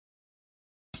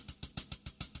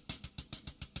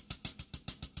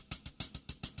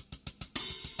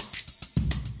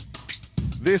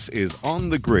This is On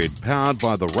the Grid, powered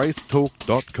by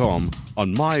theracetalk.com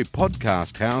on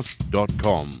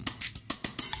mypodcasthouse.com.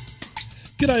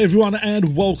 G'day everyone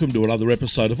and welcome to another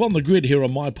episode of On the Grid here on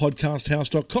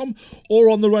mypodcasthouse.com or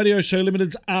on the Radio Show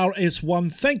Limited's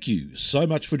RS1. Thank you so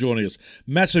much for joining us.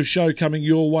 Massive show coming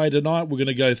your way tonight. We're going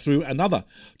to go through another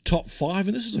top five,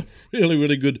 and this is a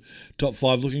really good top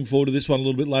five. Looking forward to this one a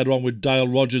little bit later on with Dale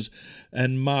Rogers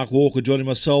and Mark Walker joining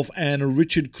myself and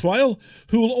Richard Crail,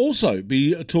 who will also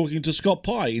be talking to Scott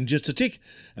Pye in just a tick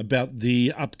about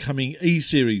the upcoming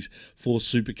E-Series for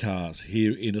supercars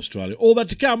here in Australia. All that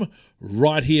to come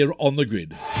right here on The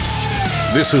Grid.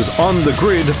 This is On the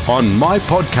Grid on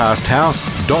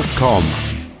mypodcasthouse.com.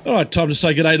 All right, time to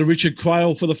say good day to Richard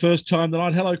Crail for the first time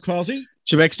tonight. Hello, Crailsy.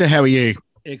 Shebexter, how are you?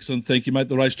 Excellent, thank you, mate.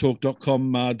 The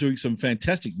Racetalk.com doing some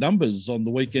fantastic numbers on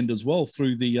the weekend as well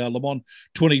through the Le Mans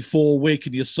 24 Where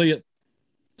Can You See It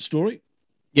story.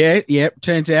 Yeah.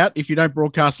 Turns out if you don't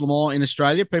broadcast Le Mans in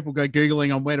Australia, people go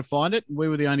Googling on where to find it. We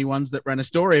were the only ones that ran a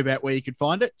story about where you could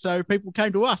find it. So people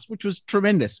came to us, which was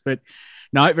tremendous. But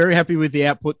no, very happy with the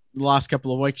output the last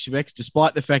couple of weeks, Shebex,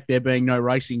 despite the fact there being no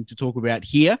racing to talk about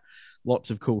here. Lots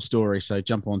of cool stories. So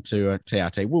jump on to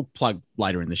TRT. We'll plug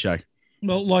later in the show.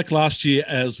 Well, like last year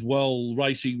as well,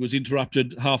 racing was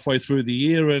interrupted halfway through the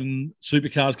year and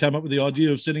Supercars came up with the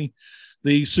idea of sending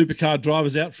the supercar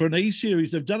drivers out for an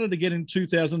E-Series. They've done it again in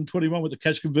 2021 with the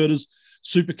Cash Converters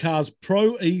Supercars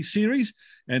Pro E-Series,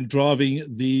 and driving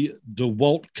the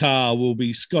DeWalt car will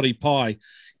be Scotty Pye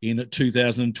in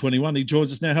 2021. He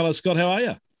joins us now. Hello, Scott. How are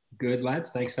you? Good,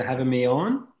 lads. Thanks for having me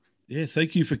on. Yeah,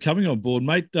 thank you for coming on board,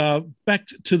 mate. Back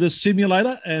to the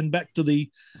simulator and back to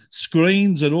the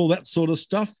screens and all that sort of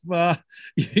stuff.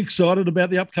 You excited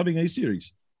about the upcoming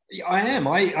E-Series? I am.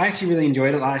 I actually really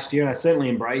enjoyed it last year. I certainly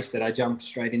embraced it. I jumped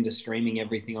straight into streaming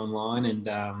everything online,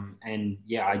 and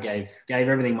yeah, I gave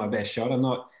everything my best shot. I'm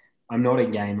not a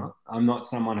gamer. I'm not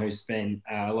someone who spent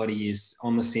a lot of years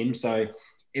on the sim, so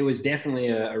it was definitely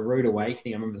a rude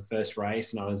awakening. I remember the first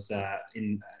race, and I was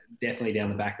definitely down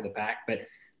the back of the pack, but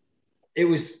it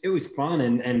was fun,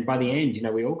 and by the end, you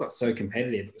know, we all got so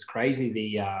competitive. It was crazy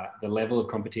the level of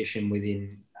competition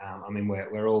within. I mean,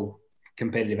 we're all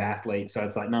competitive athletes, so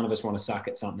it's like none of us want to suck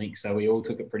at something. So we all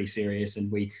took it pretty serious,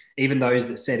 and we, even those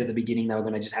that said at the beginning they were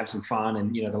going to just have some fun,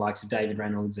 and you know, the likes of David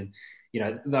Reynolds and you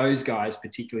know, those guys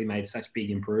particularly made such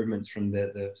big improvements from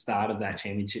the start of that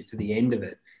championship to the end of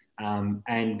it.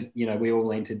 And you know, we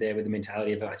all entered there with the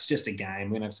mentality of it's just a game,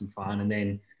 we're gonna have some fun, and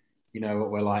then you know what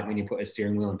we're like when you put a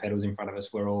steering wheel and pedals in front of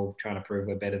us, we're all trying to prove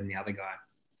we're better than the other guy.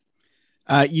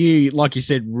 You, like you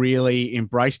said, really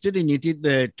embraced it, and you did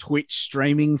the Twitch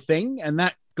streaming thing, and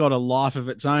that got a life of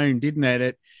its own, didn't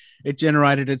it? It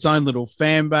generated its own little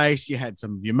fan base. You had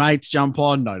some of your mates jump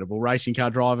on, notable racing car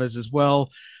drivers as well.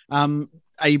 Are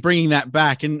you bringing that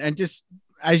back? And just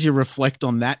as you reflect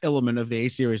on that element of the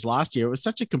E-Series last year, it was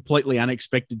such a completely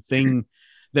unexpected thing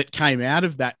that came out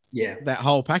of that, that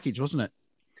whole package, wasn't it?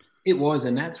 It was,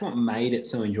 and that's what made it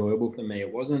so enjoyable for me. It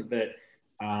wasn't that,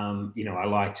 you know, I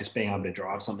like just being able to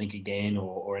drive something again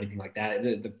or anything like that.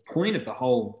 The point of the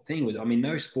whole thing was, I mean,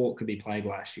 no sport could be played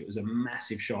last year. It was a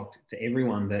massive shock to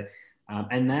everyone that,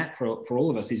 and that for all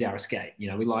of us is our escape.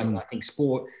 You know, we like, I think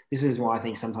sport, this is why I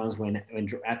think sometimes when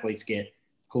athletes get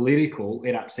political,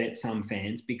 it upsets some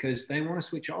fans because they want to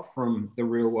switch off from the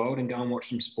real world and go and watch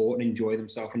some sport and enjoy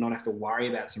themselves and not have to worry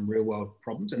about some real world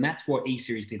problems. And that's what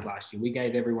E-Series did last year. We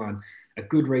gave everyone a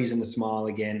good reason to smile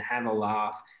again, have a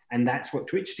laugh. And that's what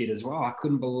Twitch did as well. I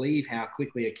couldn't believe how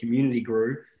quickly a community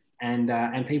grew. And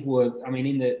people were, I mean,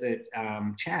 in the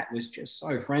chat was just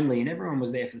so friendly, and everyone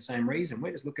was there for the same reason.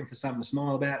 We're just looking for something to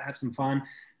smile about, have some fun.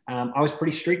 I was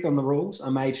pretty strict on the rules. I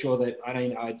made sure that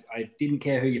I didn't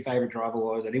care who your favorite driver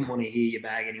was. I didn't want to hear you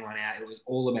bag anyone out. It was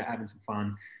all about having some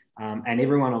fun. And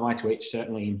everyone on my Twitch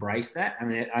certainly embraced that. I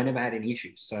mean, I never had any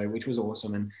issues, so which was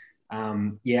awesome. And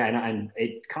and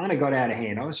it kind of got out of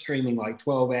hand. I was streaming like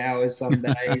 12 hours some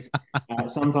days,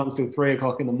 sometimes till 3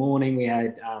 o'clock in the morning. We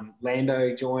had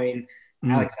Lando join,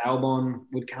 Alex Albon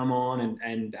would come on,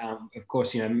 and of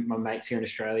course, you know, my mates here in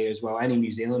Australia as well, and in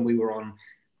New Zealand, we were on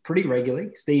pretty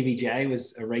regularly. Stevie J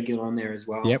was a regular on there as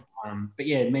well. Yep. But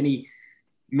yeah,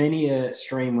 many a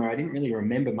stream where I didn't really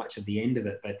remember much of the end of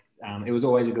it, but it was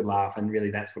always a good laugh, and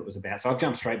really that's what it was about. So I've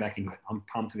jumped straight back into it. I'm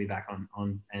pumped to be back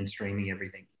on and streaming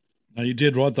everything. No, you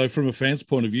did right, though, from a fan's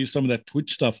point of view. Some of that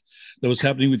Twitch stuff that was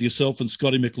happening with yourself and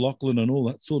Scotty McLaughlin and all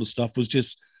that sort of stuff was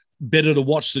just better to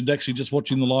watch than actually just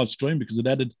watching the live stream because it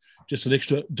added just an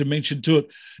extra dimension to it.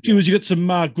 Gee whiz, you got some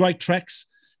great tracks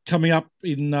coming up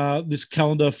in this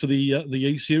calendar for the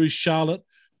E-Series: Charlotte,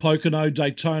 Pocono,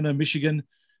 Daytona, Michigan,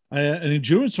 an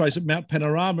endurance race at Mount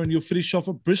Panorama, and you'll finish off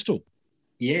at Bristol.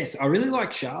 Yes, I really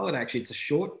like Charlotte, actually. It's a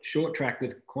short track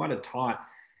with quite a tight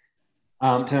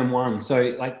turn one.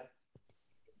 So, like,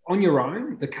 on your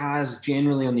own, the cars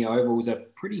generally on the ovals are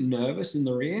pretty nervous in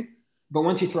the rear. But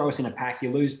once you throw us in a pack,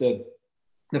 you lose the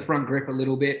front grip a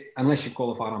little bit, unless you've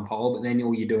qualified on pole. But then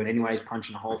all you're doing anyway is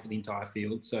punching a hole for the entire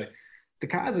field. So the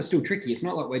cars are still tricky. It's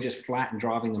not like we're just flat and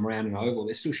driving them around an oval.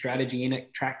 There's still strategy in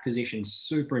it. Track position is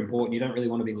super important. You don't really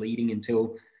want to be leading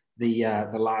until the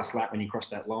last lap when you cross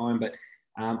that line. But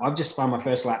I've just spun my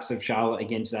first laps of Charlotte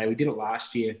again today. We did it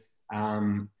last year.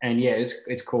 And yeah,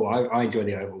 it's cool. I enjoy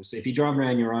the ovals. If you drive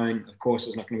around your own, of course,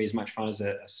 it's not going to be as much fun as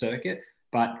a circuit.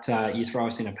 But you throw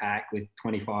us in a pack with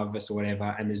 25 of us or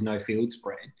whatever, and there's no field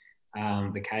spread.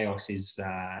 The chaos is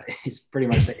pretty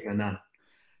much second to none.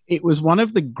 It was one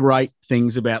of the great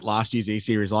things about last year's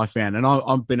E-Series I found, and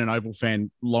I've been an oval fan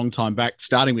a long time back,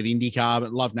 starting with IndyCar,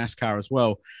 but love NASCAR as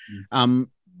well.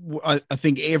 I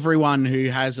think everyone who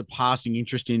has a passing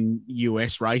interest in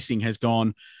US racing has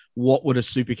gone, what would a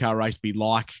supercar race be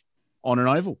like on an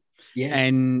oval? Yeah.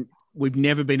 And we've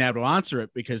never been able to answer it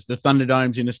because the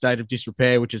Thunderdome's in a state of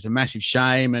disrepair, which is a massive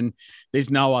shame. And there's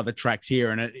no other tracks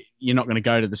here. And you're not going to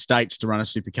go to the States to run a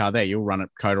supercar there. You'll run at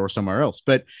COTA or somewhere else.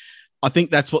 But I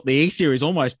think that's what the E-Series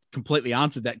almost completely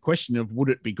answered that question of, would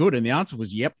it be good? And the answer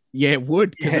was, yep. Yeah, it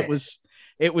would, because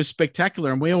it was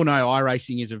spectacular. And we all know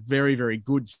iRacing is a very, very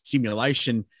good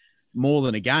simulation more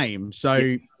than a game.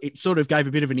 So it sort of gave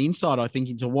a bit of an insight, I think,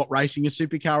 into what racing a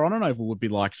supercar on an oval would be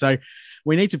like. So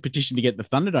we need to petition to get the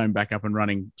Thunderdome back up and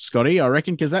running, Scotty, I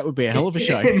reckon, because that would be a hell of a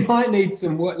show. It might need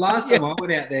some work. Last time I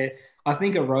went out there, I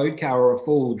think a road car or a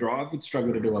four-wheel drive would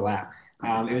struggle to do a lap.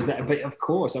 It was that, but of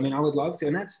course, I mean, I would love to.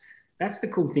 And that's the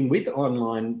cool thing with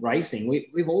online racing.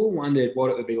 We've all wondered what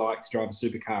it would be like to drive a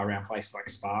supercar around places like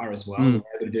Spa as well. We were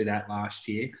able to do that last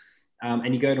year.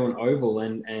 And you go to an oval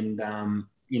and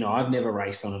you know, I've never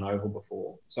raced on an oval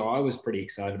before. So I was pretty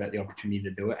excited about the opportunity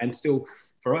to do it. And still,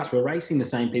 for us, we're racing the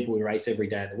same people we race every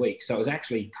day of the week. So it was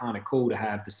actually kind of cool to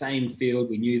have the same field.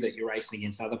 We knew that you're racing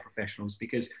against other professionals,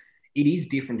 because it is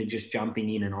different to just jumping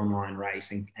in an online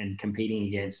race and competing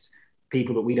against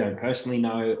people that we don't personally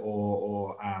know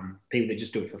or people that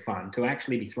just do it for fun. To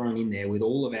actually be thrown in there with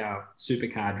all of our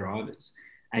supercar drivers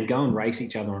and go and race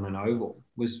each other on an oval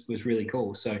was really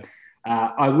cool. So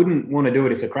I wouldn't want to do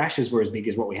it if the crashes were as big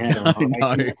as what we had on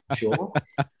racing, for sure.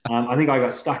 I think I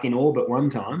got stuck in orbit one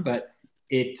time, but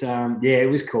it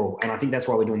was cool. And I think that's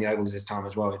why we're doing the ovals this time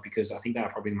as well, is because I think they are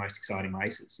probably the most exciting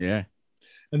races. Yeah.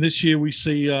 And this year we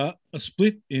see a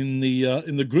split in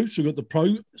the groups. We've got the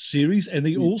Pro Series and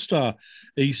the All-Star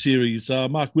E-Series.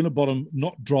 Mark Winterbottom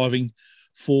not driving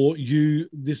for you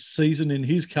this season in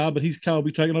his car, but his car will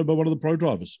be taken over by one of the pro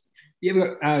drivers. Yeah, we've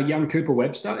got young Cooper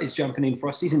Webster is jumping in.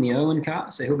 Frosty's in the Irwin car,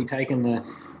 so he'll be taking the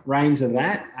reins of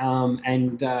that.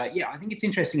 I think it's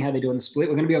interesting how they're doing the split.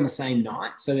 We're going to be on the same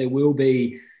night, so there will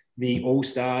be the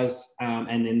All-Stars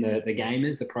and then the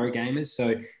gamers, the pro gamers.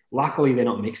 So luckily they're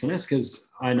not mixing us,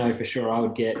 because I know for sure I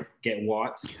would get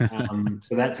wiped. So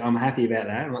I'm happy about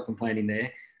that. I'm not complaining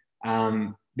there.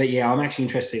 But yeah, I'm actually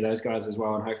interested to see those guys as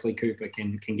well, and hopefully Cooper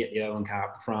can get the Irwin car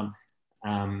up the front.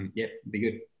 Be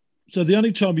good. So the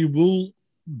only time you will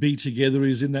be together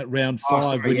is in that round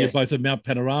 5 when you're both at Mount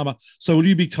Panorama. So will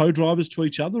you be co-drivers to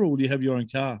each other, or will you have your own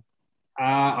car?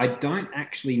 I don't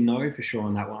actually know for sure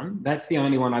on that one. That's the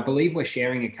only one. I believe we're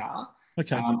sharing a car.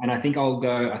 Okay. And I think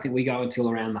we go until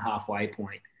around the halfway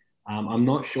point. I'm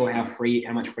not sure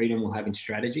how much freedom we'll have in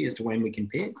strategy as to when we can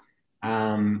pit.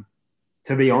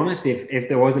 To be honest, if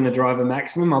there wasn't a driver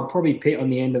maximum, I'll probably pit on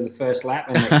the end of the first lap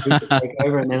and let Cooper take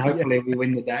over, and then hopefully we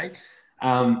win the day.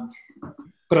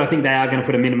 But I think they are going to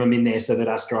put a minimum in there so that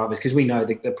us drivers, because we know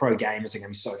the pro gamers are going to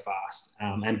be so fast.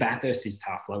 And Bathurst is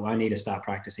tough. Like, I need to start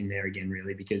practicing there again,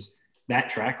 really, because that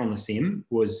track on the sim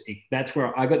that's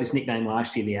where I got this nickname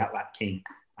last year, the Outlap King.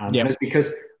 It was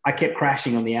because I kept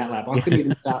crashing on the outlap. I couldn't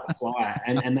even start the flyer.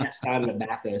 And that started at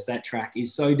Bathurst. That track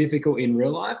is so difficult in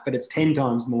real life, but it's 10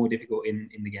 times more difficult in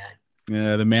the game.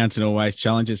 Yeah, the mountain always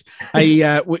challenges.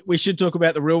 Hey, we should talk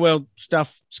about the real world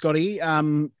stuff, Scotty.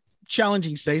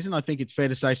 Challenging season, I think it's fair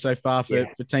to say, so far for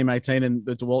Team 18 and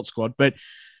the DeWalt squad. But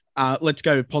let's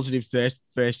go with positive first.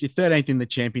 You're 13th in the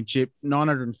championship,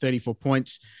 934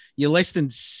 points. You're less than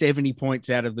 70 points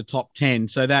out of the top 10.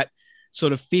 So that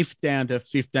sort of 5th down to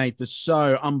 15th is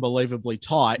so unbelievably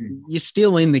tight. You're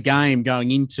still in the game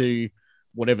going into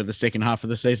whatever the second half of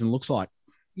the season looks like.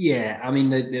 Yeah, I mean,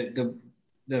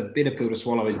 the bitter pill to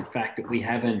swallow is the fact that we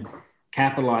haven't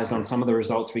capitalised on some of the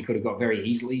results we could have got very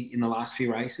easily in the last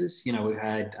few races. You know, we've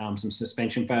had some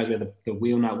suspension failures where the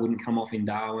wheel nut wouldn't come off in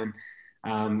Darwin.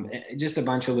 Just a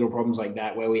bunch of little problems like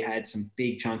that where we had some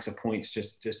big chunks of points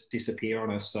just disappear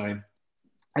on us. So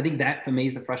I think that for me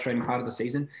is the frustrating part of the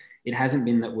season. It hasn't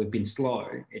been that we've been slow.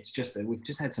 It's just that we've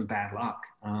just had some bad luck.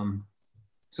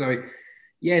 So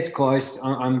yeah, it's close.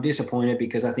 I'm disappointed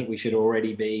because I think we should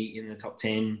already be in the top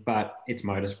 10, but it's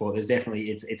motorsport. There's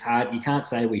definitely, it's hard. You can't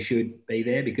say we should be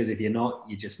there because if you're not,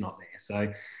 you're just not there.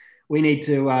 So we need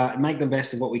to make the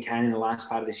best of what we can in the last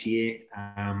part of this year.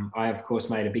 I, of course,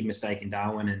 made a big mistake in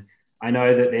Darwin, and I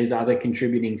know that there's other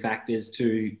contributing factors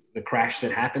to the crash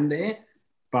that happened there.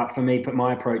 But for me,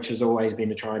 my approach has always been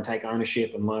to try and take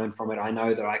ownership and learn from it. I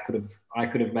know that I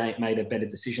could have made a better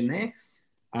decision there.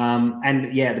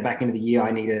 And yeah, at the back end of the year,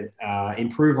 I need to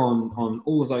improve on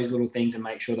all of those little things and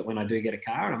make sure that when I do get a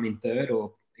car and I'm in third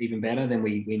or even better, then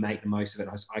we make the most of it.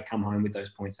 I come home with those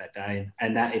points that day,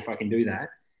 and that if I can do that,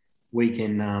 we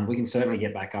can certainly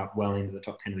get back up well into the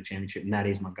top 10 of the championship, and that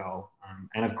is my goal.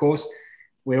 And of course,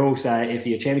 we all say if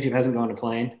your championship hasn't gone to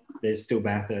plan, there's still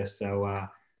Bathurst. So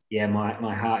yeah,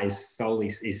 my heart is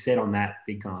set on that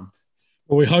big time.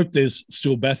 Well, we hope there's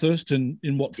still Bathurst, and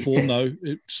in what form, though,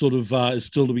 it sort of is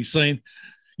still to be seen.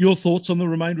 Your thoughts on the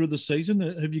remainder of the season?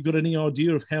 Have you got any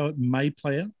idea of how it may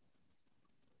play out?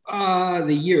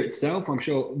 The year itself, I'm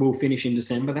sure we'll finish in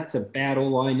December. That's about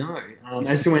all I know.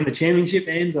 As to when the championship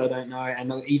ends, I don't know.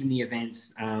 And even the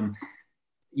events,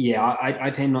 yeah, I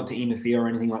tend not to interfere or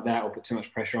anything like that or put too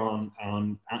much pressure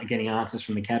on getting answers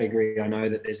from the category. I know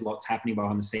that there's lots happening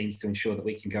behind the scenes to ensure that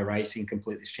we can go racing,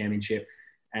 complete this championship.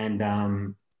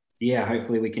 And yeah,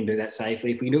 hopefully we can do that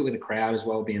safely. If we can do it with a crowd as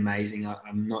well, it'd be amazing.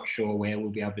 I'm not sure where we'll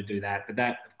be able to do that. But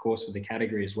that, of course, for the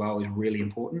category as well is really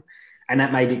important. And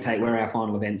that may dictate where our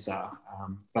final events are.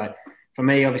 But for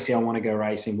me, obviously, I want to go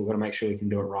racing. We've got to make sure we can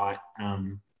do it right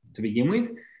to begin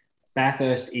with.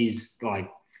 Bathurst is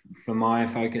like, for my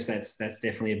focus, that's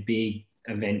definitely a big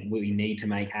event we need to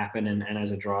make happen. And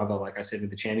as a driver, like I said, with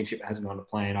the championship, it hasn't gone to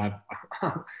plan.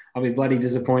 I'll be bloody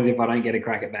disappointed if I don't get a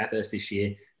crack at Bathurst this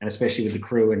year. And especially with the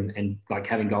crew and like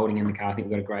having Golding in the car, I think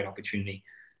we've got a great opportunity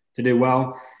to do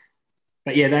well.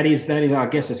 But yeah, that is, I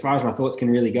guess, as far as my thoughts can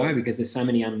really go, because there's so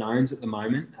many unknowns at the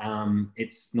moment.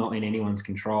 It's not in anyone's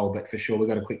control, but for sure we've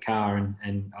got a quick car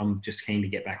and I'm just keen to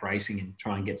get back racing and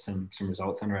try and get some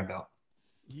results under our belt.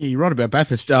 Yeah, you're right about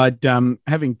Bathurst.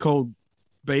 Having called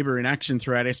Bieber in action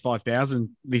throughout S5000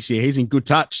 this year, he's in good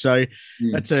touch. So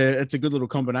that's a good little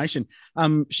combination.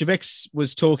 Chevex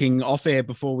was talking off air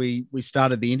before we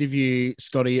started the interview,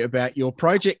 Scotty, about your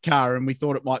project car, and we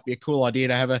thought it might be a cool idea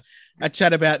to have a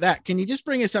chat about that. Can you just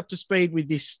bring us up to speed with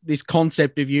this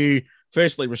concept of you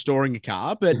firstly restoring a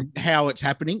car, but how it's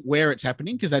happening, where it's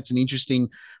happening, because that's an interesting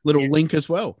little link as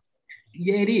well.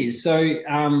 Yeah, it is. So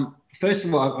first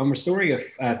of all, I'm restoring a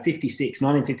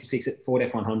 1956 at Ford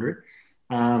F100.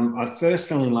 I first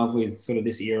fell in love with sort of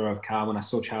this era of car when I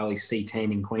saw Charlie's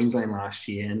C10 in Queensland last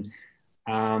year. And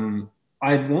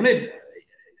I wanted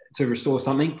to restore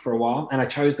something for a while, and I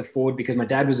chose the Ford because my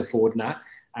dad was a Ford nut.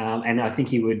 And I think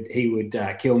he would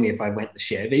kill me if I went the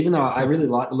Chev, even though I really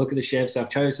like the look of the Chev. So I've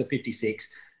chose a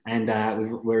 56 and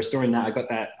we're restoring that. I got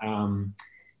that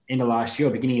end of last year,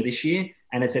 beginning of this year.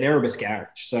 And it's at Erebus Garage.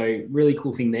 So really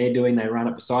cool thing they're doing. They run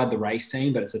it beside the race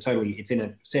team, but it's in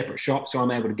a separate shop. So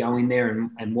I'm able to go in there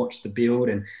and watch the build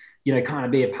and, you know, kind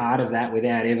of be a part of that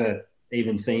without ever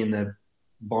even seeing the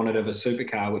bonnet of a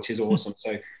supercar, which is awesome.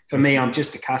 So for me, I'm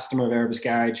just a customer of Erebus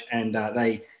Garage. And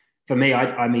they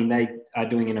are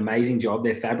doing an amazing job.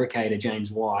 Their fabricator, James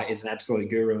White, is an absolute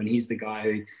guru. And he's the guy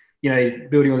who, you know, is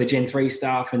building all the Gen 3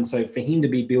 stuff. And so for him to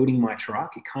be building my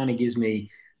truck, it kind of gives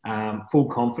me full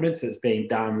confidence that it's being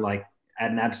done like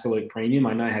at an absolute premium.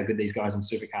 I know how good these guys in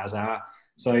supercars are.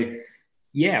 So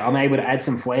yeah, I'm able to add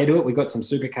some flair to it. We've got some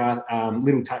supercar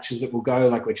little touches that will go,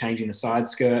 like we're changing the side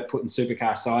skirt, putting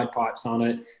supercar side pipes on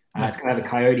it. It's going to have a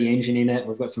Coyote engine in it.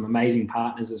 We've got some amazing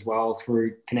partners as well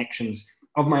through connections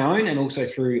of my own and also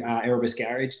through Erebus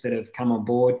Garage that have come on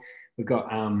board. We've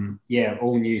got,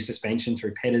 all new suspension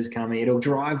through Petters coming. It'll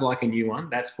drive like a new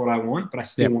one. That's what I want, but I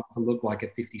still want to look like a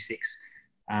 56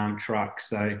 truck.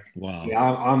 So wow. Yeah,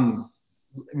 I'm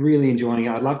really enjoying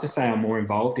it. I'd love to say I'm more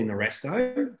involved in the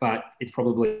resto, but it's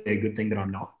probably a good thing that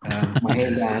I'm not. My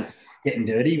hands aren't getting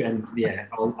dirty, and yeah,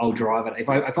 I'll drive it. If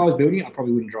I was building it, I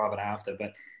probably wouldn't drive it after.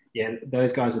 But yeah,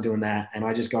 those guys are doing that, and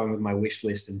I just go in with my wish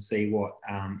list and see what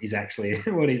is actually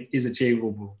what is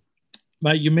achievable.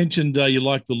 Mate, you mentioned you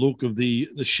like the look of the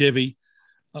Chevy.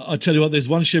 I tell you what, there's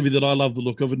one Chevy that I love the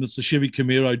look of, and it's the Chevy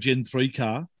Camaro Gen 3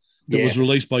 car that was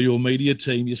released by your media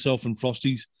team, yourself and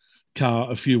Frosty's car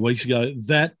a few weeks ago.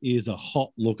 That is a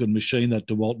hot-looking machine, that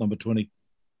DeWalt number 20.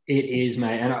 It is,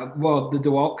 mate. And the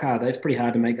DeWalt car, that's pretty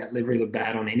hard to make that livery look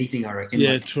bad on anything, I reckon.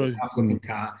 Yeah, like, true. Tough looking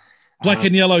car. Black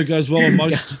and yellow goes well on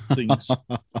most things.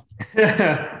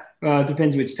 It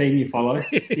depends which team you follow.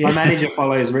 My manager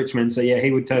follows Richmond, so yeah,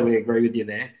 he would totally agree with you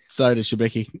there. So does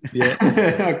Shebeki. Yeah,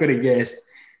 I could have guessed.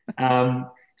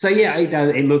 So yeah,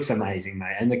 it looks amazing,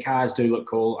 mate, and the cars do look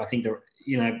cool. I think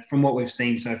from what we've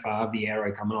seen so far of the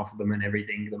aero coming off of them and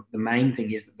everything, the main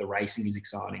thing is that the racing is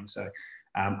exciting. So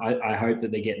I hope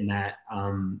that they're getting that.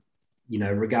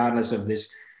 Regardless of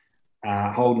this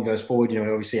Holden versus Ford, we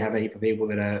obviously have a heap of people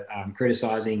that are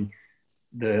criticising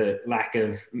the lack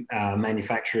of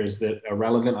manufacturers that are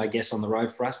relevant, I guess, on the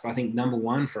road for us. But I think number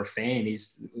one for a fan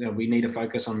is we need to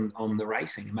focus on the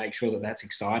racing and make sure that that's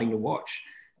exciting to watch.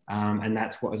 And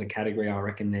that's what, as a category, I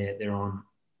reckon they're on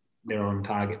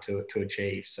target to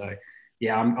achieve. So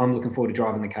yeah, I'm looking forward to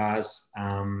driving the cars.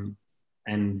 Hopefully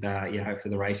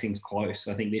the racing's close.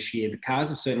 I think this year the cars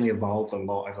have certainly evolved a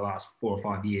lot over the last 4 or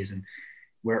 5 years, and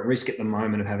we're at risk at the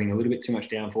moment of having a little bit too much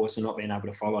downforce and not being able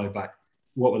to follow. But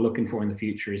what we're looking for in the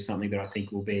future is something that I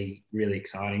think will be really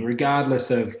exciting,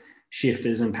 regardless of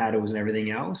shifters and paddles and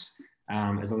everything else.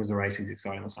 As long as the racing's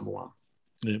exciting, that's number one.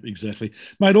 Yeah, exactly.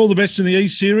 Mate, all the best in the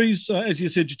E-Series. As you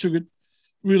said, you took it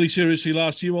really seriously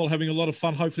last year while having a lot of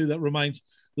fun. Hopefully that remains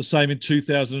the same in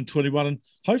 2021. And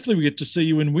hopefully we get to see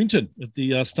you in Winton at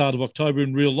the start of October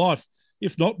in real life.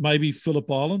 If not, maybe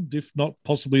Phillip Island. If not,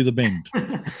 possibly the Bend.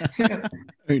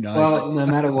 Who knows? Well, no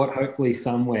matter what, hopefully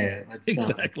somewhere.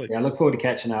 Exactly. I look forward to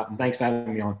catching up. And thanks for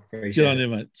having me on. Good on you,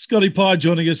 mate. Scotty Pye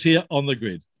joining us here on The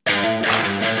Grid.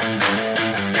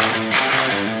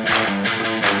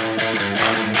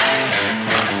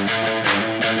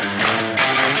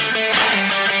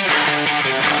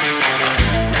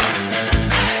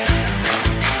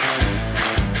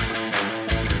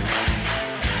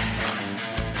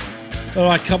 All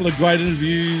right, a couple of great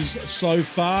interviews so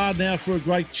far. Now for a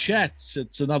great chat.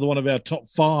 It's another one of our top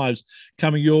fives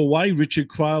coming your way. Richard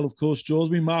Craill, of course, joins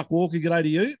me. Mark Walker, g'day to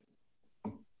you.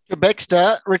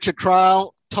 Baxter, Richard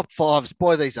Craill, top fives.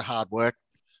 Boy, these are hard work.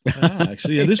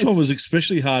 Actually, yeah, this one was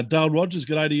especially hard. Dale Rogers,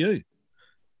 g'day to you.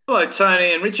 Hello,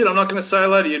 Tony and Richard. I'm not going to say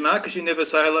hello to you, Mark, because you never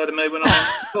say hello to me when I'm on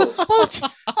calls.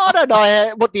 What? I don't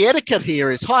know what the etiquette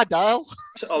here is. Hi, Dale.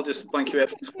 I'll just blank you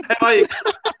out. How are you?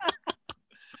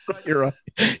 You're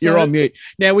on mute.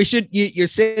 Now you're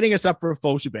setting us up for a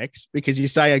false Shebex because you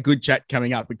say a good chat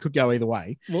coming up. It could go either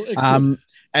way. Well,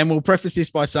 and we'll preface this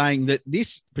by saying that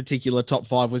this particular top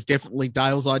five was definitely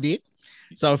Dale's idea.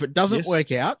 So if it doesn't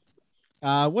work out,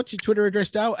 what's your Twitter address,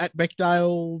 Dale? At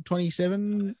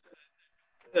Beckdale27?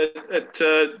 At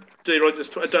D Rogers,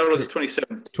 Dale Rogers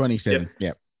 27. 27.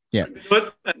 Yep. Do it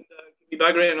and give me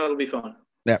buggery and it'll be fine.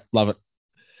 Yeah, love it.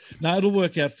 No, it'll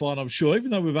work out fine, I'm sure,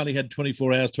 even though we've only had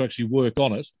 24 hours to actually work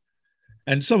on it.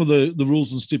 And some of the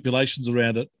rules and stipulations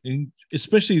around it,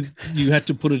 especially you had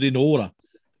to put it in order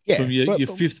from your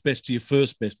fifth best to your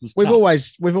first best. We've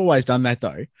always done that,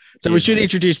 though. So we should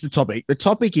introduce the topic. The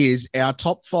topic is our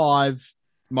top five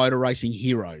motor racing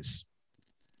heroes.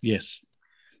 Yes.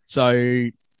 So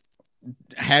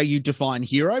how you define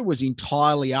hero was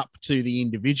entirely up to the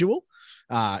individual.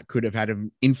 Could have had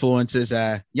an influence as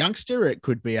a youngster. It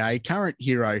could be a current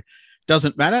hero.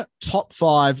 Doesn't matter. Top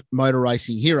five motor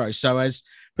racing heroes. So as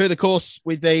per the course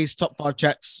with these top five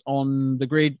chats on the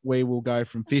grid, we will go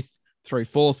from fifth through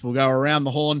fourth. We'll go around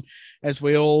the horn as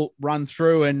we all run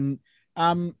through. And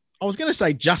I was going to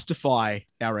say justify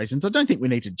our reasons. I don't think we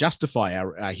need to justify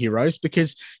our heroes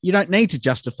because you don't need to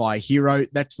justify a hero.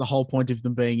 That's the whole point of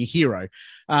them being a hero.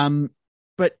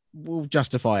 But we'll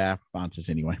justify our answers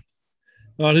anyway.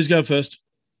 All right, who's going first?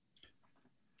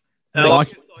 I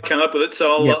came up with it,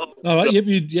 so I'll... Yep. All right,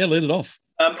 let it off.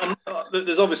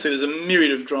 There's a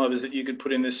myriad of drivers that you could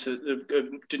put in this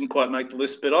that didn't quite make the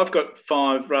list, but I've got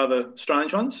five rather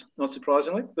strange ones, not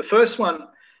surprisingly. The first one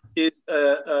is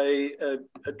a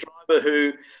driver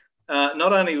who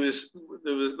not only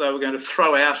they were going to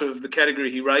throw out of the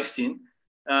category he raced in,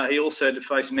 he also had to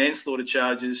face manslaughter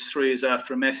charges 3 years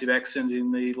after a massive accident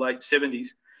in the late 70s.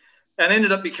 And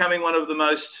ended up becoming one of the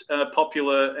most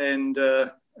popular and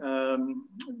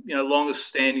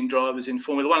longest-standing drivers in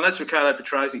Formula One. And that's Riccardo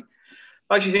Patrese.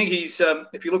 I actually think he's,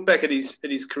 if you look back at his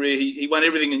career, he won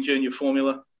everything in junior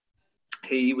Formula.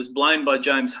 He was blamed by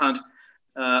James Hunt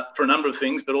for a number of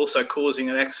things, but also causing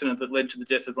an accident that led to the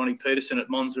death of Ronnie Peterson at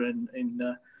Monza in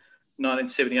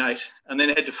 1978, and then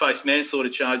had to face manslaughter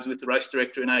charges with the race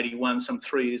director in 81, some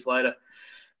 3 years later.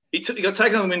 He got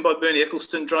taken on the win by Bernie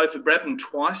Eccleston, drove for Brabham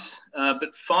twice,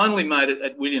 but finally made it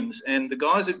at Williams. And the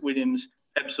guys at Williams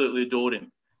absolutely adored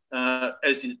him.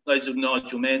 as did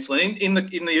Nigel Mansell. And in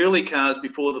the early cars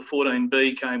before the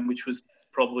 14B came, which was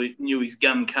probably Newey's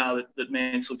gun car that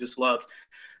Mansell just loved,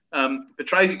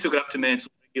 Patrese took it up to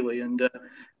Mansell regularly, and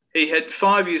he had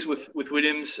 5 years with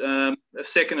Williams, a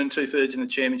second and 2/3 in the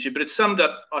championship. But it's summed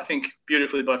up, I think,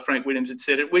 beautifully by Frank Williams. It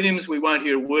said, at Williams, we won't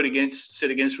hear a word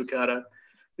said against Ricciardo.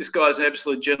 This guy's an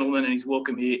absolute gentleman and he's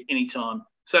welcome here anytime.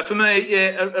 So for me,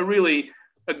 yeah,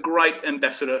 a great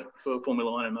ambassador for Formula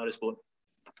One and motorsport.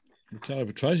 Ricciardo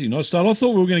Patrese, nice start. I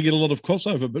thought we were going to get a lot of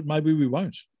crossover, but maybe we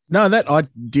won't. No, that I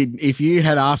did. If you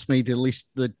had asked me to list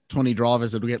the 20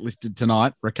 drivers that will get listed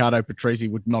tonight, Ricciardo Patrese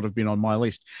would not have been on my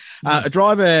list. A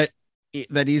driver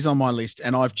that is on my list,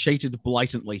 and I've cheated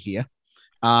blatantly here,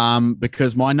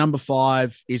 because my number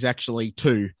 5 is actually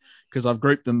 2, because I've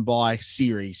grouped them by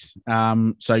series.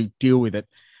 So deal with it.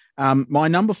 My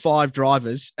number 5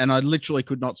 drivers, and I literally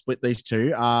could not split these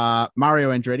two, are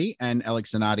Mario Andretti and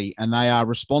Alex Zanardi, and they are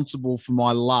responsible for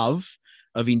my love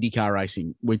of IndyCar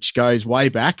racing, which goes way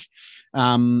back.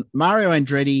 Mario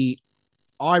Andretti,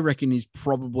 I reckon, is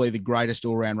probably the greatest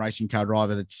all-round racing car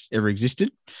driver that's ever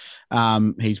existed.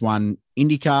 He's won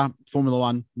IndyCar, Formula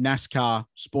One, NASCAR,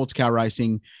 sports car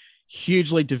racing,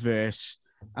 hugely diverse,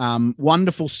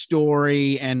 wonderful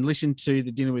story. And listen to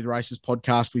the Dinner with Races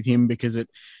podcast with him, because it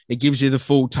gives you the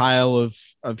full tale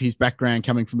of his background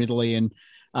coming from Italy and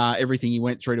everything he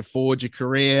went through to forge a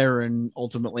career, and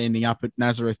ultimately ending up at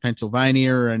Nazareth,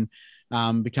 Pennsylvania,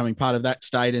 and becoming part of that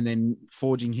state, and then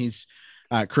forging his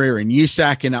career in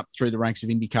USAC and up through the ranks of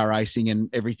IndyCar racing and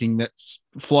everything that's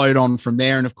flowed on from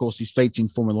there. And of course, his feats in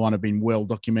Formula One have been well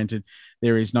documented.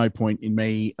 There is no point in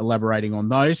me elaborating on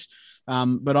those.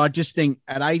 But I just think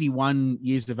at 81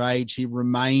 years of age, he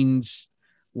remains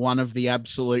one of the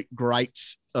absolute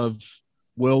greats of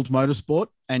world motorsport,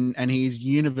 and he is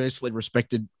universally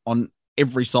respected on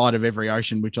every side of every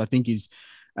ocean, which I think is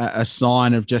a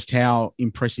sign of just how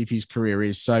impressive his career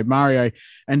is. So Mario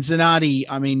and Zanardi,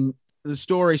 I mean, the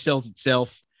story sells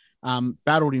itself.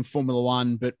 Battled in Formula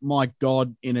One, but my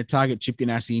God, in a Target Chip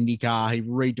Ganassi IndyCar, he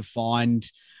redefined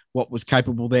what was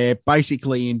capable there,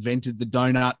 basically invented the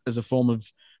donut as a form of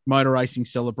motor racing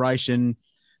celebration.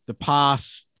 The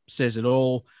pass says it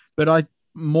all. But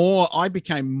I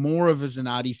became more of a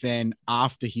Zanardi fan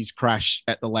after his crash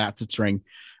at the Lausitzring,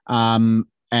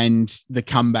 and the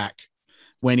comeback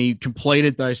when he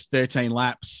completed those 13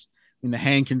 laps in the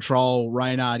hand control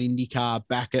Reynard IndyCar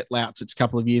back at Lausitz a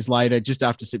couple of years later, just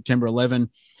after September 11.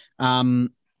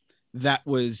 That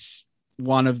was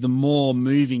one of the more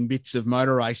moving bits of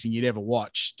motor racing you'd ever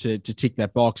watch to tick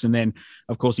that box. And then,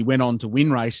 of course, he went on to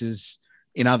win races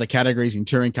in other categories in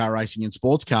touring car racing and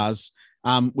sports cars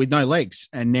with no legs.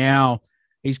 And now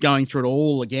he's going through it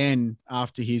all again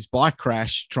after his bike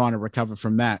crash, trying to recover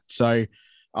from that. So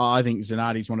I think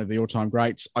Zanardi is one of the all-time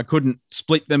greats. I couldn't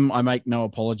split them. I make no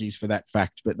apologies for that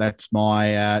fact, but that's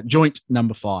my joint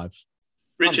number 5.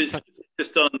 Richard,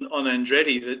 just on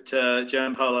Andretti, that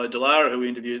Gianpaolo Dallara, who we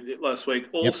interviewed last week,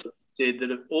 also said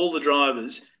that of all the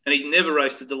drivers, and he never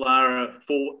raced a Dallara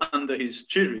under his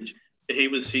tutorage, he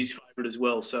was his favourite as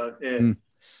well. So, yeah.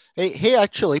 He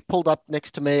actually pulled up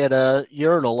next to me at a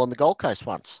urinal on the Gold Coast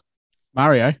once.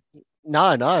 Mario? No,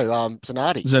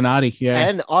 Zanardi. Zanardi, yeah.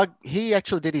 And he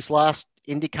actually did his last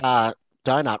IndyCar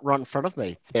donut right in front of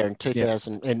me there in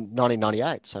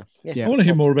 1998. So, yeah. I want to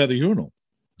hear more about the urinal.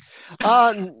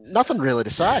 Nothing really to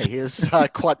say. It was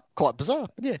quite bizarre.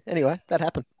 But yeah, anyway, that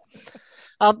happened.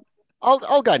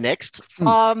 I'll go next.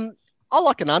 I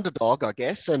like an underdog, I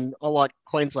guess, and I like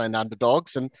Queensland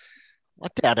underdogs. And I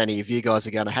doubt any of you guys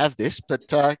are going to have this,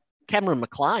 but Cameron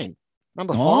McLean,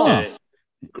 number 5. Yeah.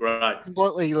 Great.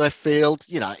 Completely left field.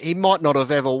 You know, he might not have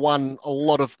ever won a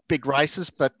lot of big races,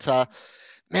 but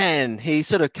man, he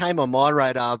sort of came on my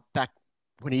radar back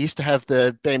when he used to have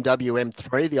the BMW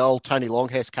M3, the old Tony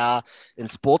Longhurst car in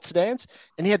sports sedans.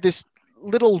 And he had this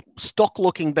little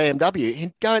stock-looking BMW.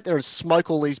 He'd go out there and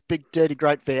smoke all these big, dirty,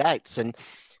 great V8s. And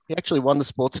he actually won the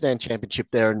sports sedan championship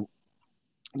there in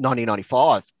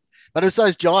 1995. But it's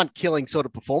those giant killing sort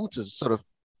of performances sort of,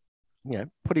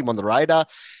 put him on the radar.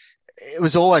 It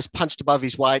was always punched above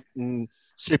his weight and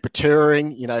super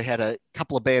touring. He had a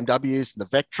couple of BMWs and the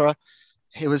Vectra.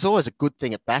 It was always a good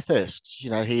thing at Bathurst.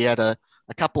 He had a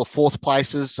couple of fourth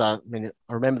places. I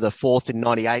remember the fourth in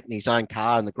 98 in his own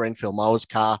car, in the Greenfield Mowers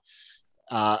car,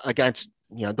 against,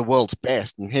 the world's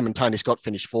best. And him and Tony Scott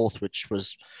finished fourth, which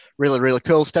was really, really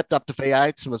cool. Stepped up to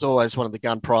V8s and was always one of the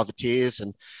gun privateers.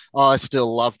 And I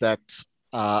still love that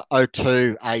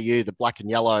 02 AU, the black and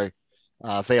yellow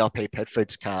VIP pet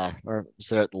foods car. I was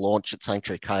there at the launch at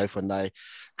Sanctuary Cove when they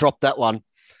dropped that one.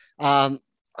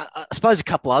 I suppose a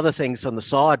couple other things on the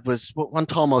side was one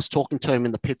time I was talking to him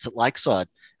in the pits at Lakeside,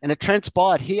 and it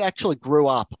transpired he actually grew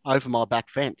up over my back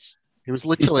fence. He was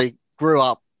literally grew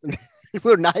up. We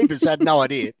were neighbours, had no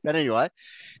idea. But anyway,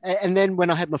 and then when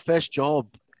I had my first job,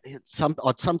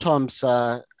 I'd sometimes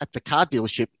at the car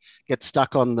dealership get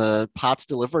stuck on the parts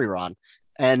delivery run,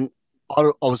 and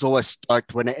I was always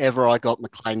stoked whenever I got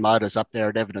McLean Motors up there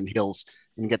at Everton Hills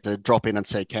and get to drop in and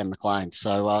see Cam McLean.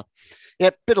 So,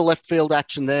 bit of left field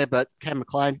action there, but Cam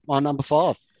McLean, my number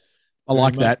 5. I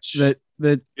like that.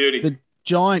 Beauty. The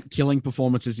giant killing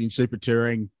performances in Super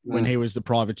Touring when he was the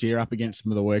privateer up against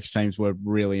some of the works teams were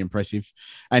really impressive.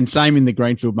 And same in the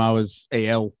Greenfield Mowers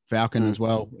EL Falcon as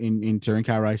well in touring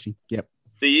car racing. Yep.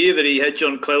 The year that he had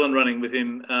John Cleland running with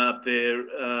him up there,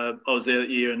 I was there that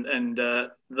year, and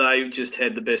they just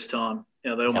had the best time. They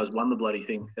almost won the bloody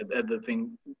thing, had the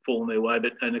thing fallen their way.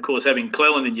 And, of course, having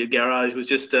Cleland in your garage was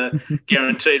just a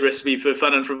guaranteed recipe for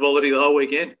fun and frivolity the whole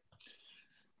weekend.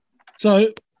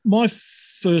 So my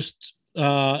first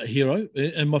hero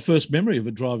and my first memory of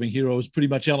a driving hero was pretty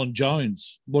much Alan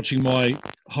Jones, watching my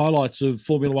highlights of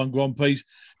Formula One Grand Prix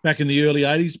back in the early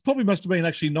 80s. Probably must have been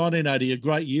actually 1980, a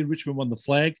great year. Richmond won the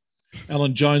flag.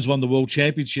 Alan Jones won the World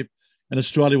Championship, and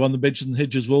Australia won the Benches and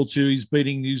Hedges World Series,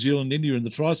 beating New Zealand and India in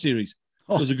the Tri-Series.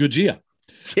 It was a good year.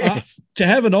 Yes. To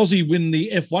have an Aussie win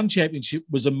the F1 Championship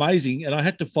was amazing, and I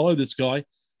had to follow this guy,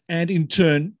 and in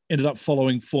turn ended up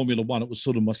following Formula One. It was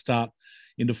sort of my start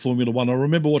into Formula One. I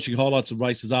remember watching highlights of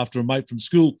races after a mate from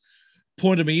school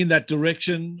pointed me in that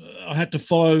direction. I had to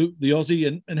follow the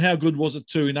Aussie, and how good was it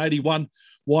too? In 81,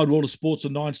 Wide World of Sports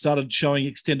at 9 started showing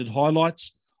extended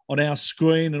highlights on our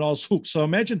screen, and I was hooked. So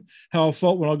imagine how I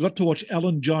felt when I got to watch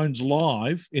Alan Jones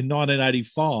live in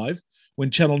 1985 when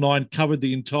Channel 9 covered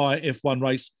the entire F1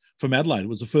 race from Adelaide. It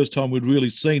was the first time we'd really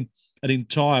seen an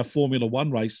entire Formula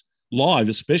One race live,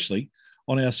 especially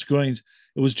on our screens.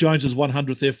 It was Jones's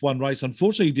 100th F1 race.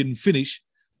 Unfortunately, he didn't finish,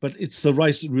 but it's the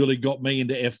race that really got me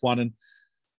into F1. And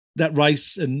that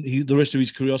race and the rest of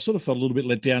his career, I sort of felt a little bit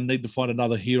let down, need to find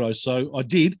another hero. So I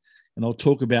did, and I'll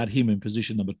talk about him in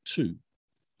position number 2.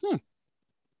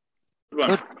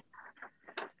 Right.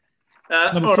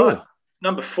 Number 4. Right.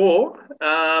 Number 4,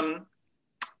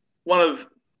 one of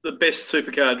the best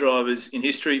supercar drivers in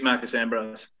history, Marcos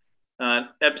Ambrose.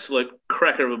 Absolute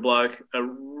cracker of a bloke, a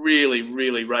really,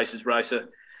 really races racer.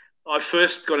 I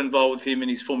first got involved with him in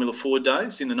his Formula Ford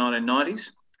days in the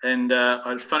 1990s, and I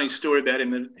had a funny story about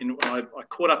him. I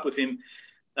caught up with him.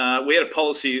 We had a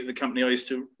policy at the company I used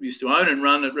to own and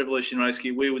run at Revolution Race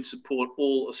Gear. We would support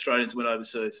all Australians who went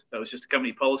overseas. That was just a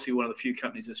company policy, one of the few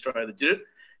companies in Australia that did it.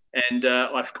 And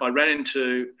I ran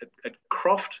into at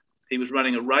Croft. He was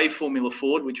running a Ray Formula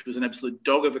Ford, which was an absolute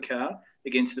dog of a car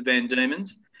against the Van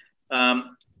Diemen's.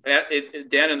 Down in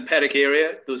the paddock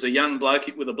area, there was a young bloke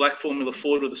with a black Formula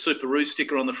Ford with a Subaru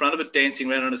sticker on the front of it, dancing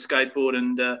around on a skateboard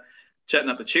and chatting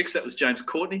up the chicks. That was James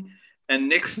Courtney. And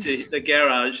next to the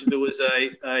garage, there was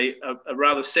a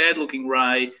rather sad-looking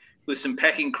Ray with some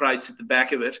packing crates at the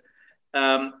back of it.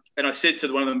 And I said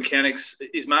to one of the mechanics,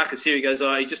 "Is Marcus here?" He goes,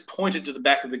 "Oh," he just pointed to the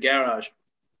back of the garage.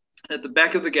 At the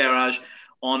back of the garage,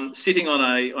 sitting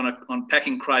on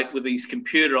packing crate with his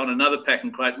computer on another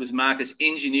packing crate, was Marcus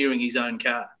engineering his own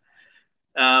car.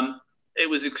 It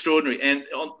was extraordinary. And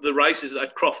on the races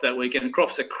at Croft that weekend, and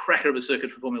Croft's a cracker of a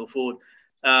circuit for Formula Ford,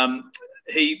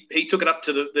 he took it up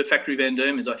to the factory Van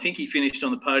Diemen's. I think he finished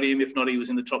on the podium. If not, he was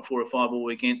in the top 4 or 5 all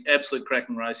weekend. Absolute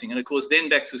cracking racing. And, of course, then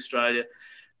back to Australia,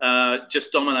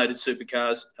 just dominated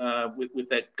supercars with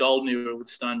that golden era with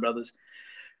Stone Brothers.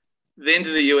 Then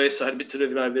to the US, I had a bit to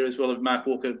do over there as well. Mark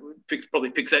Walker probably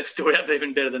picks that story up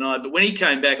even better than I. But when he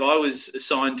came back, I was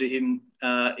assigned to him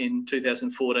in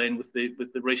 2014 with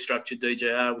the restructured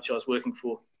DJR, which I was working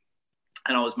for,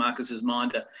 and I was Marcus's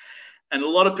minder. And a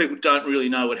lot of people don't really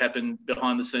know what happened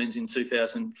behind the scenes in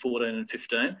 2014 and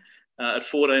 15. At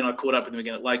 14, I caught up with him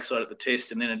again at Lakeside at the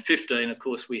test, and then at 15, of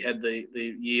course, we had the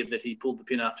year that he pulled the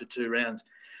pin after 2 rounds.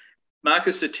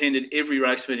 Marcus attended every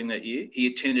race meeting that year. He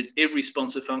attended every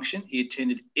sponsor function. He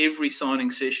attended every signing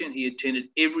session. He attended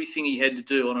everything he had to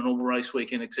do on a normal race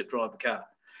weekend except drive the car.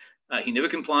 He never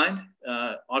complained.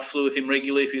 I flew with him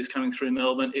regularly if he was coming through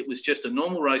Melbourne. It was just a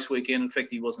normal race weekend. In fact,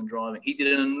 he wasn't driving. He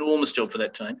did an enormous job for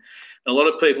that team. And a lot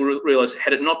of people realise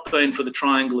had it not been for the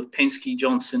triangle of Penske,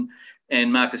 Johnson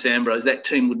and Marcos Ambrose, that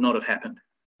team would not have happened.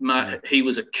 He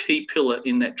was a key pillar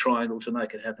in that triangle to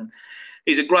make it happen.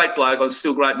 He's a great bloke. I'm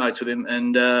still great mates with him,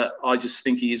 and I just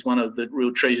think he is one of the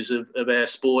real treasures of our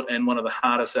sport and one of the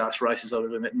hardest ass racers I've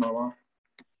ever met in my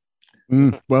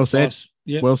life. Well said. Nice.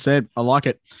 Yep. Well said. I like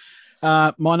it.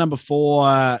 My number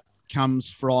 4, comes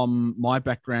from my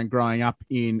background growing up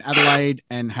in Adelaide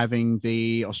and having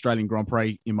the Australian Grand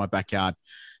Prix in my backyard.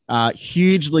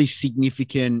 Hugely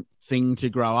significant thing to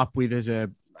grow up with as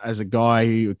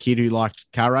a kid who liked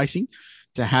car racing,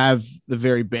 to have the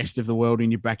very best of the world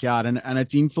in your backyard. And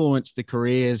it's influenced the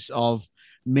careers of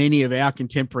many of our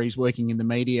contemporaries working in the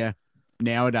media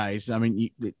nowadays. I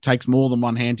mean, it takes more than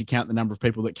one hand to count the number of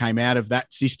people that came out of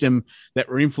that system that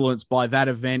were influenced by that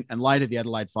event and later the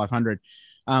Adelaide 500.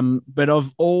 But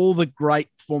of all the great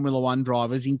Formula One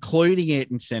drivers, including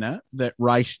Ayrton Senna, that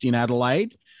raced in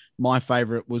Adelaide, my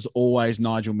favourite was always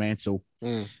Nigel Mansell.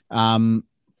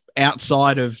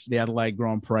 Outside of the Adelaide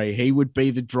Grand Prix, he would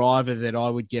be the driver that I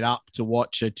would get up to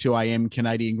watch a 2 a.m.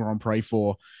 Canadian Grand Prix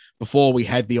for before we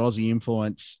had the Aussie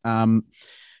influence.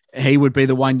 He would be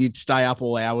the one you'd stay up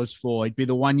all hours for. He'd be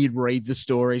the one you'd read the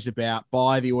stories about,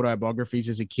 buy the autobiographies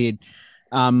as a kid.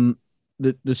 The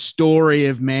story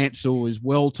of Mansell is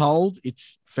well told.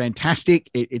 It's fantastic.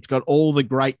 It's got all the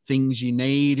great things you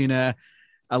need in a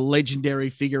legendary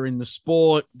figure in the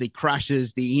sport: the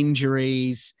crashes, the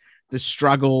injuries, the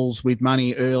struggles with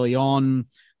money early on,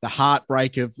 the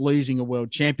heartbreak of losing a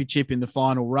world championship in the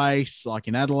final race, like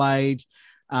in Adelaide.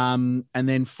 And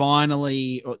then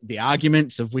finally, the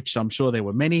arguments, of which I'm sure there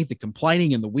were many, the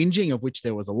complaining and the whinging, of which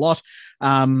there was a lot.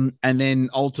 And then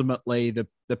ultimately the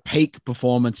peak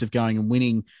performance of going and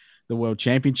winning the world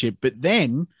championship. But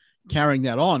then carrying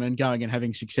that on and going and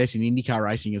having success in IndyCar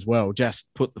racing as well, just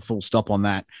put the full stop on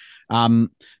that.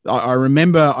 I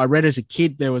remember I read as a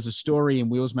kid, there was a story in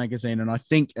Wheels magazine, and I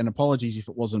think, and apologies if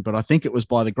it wasn't, but I think it was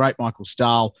by the great Michael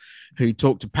Stahl, who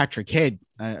talked to Patrick Head,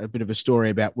 a bit of a story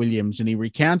about Williams. And he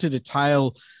recounted a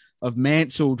tale of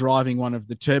Mansell driving one of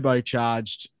the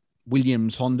turbocharged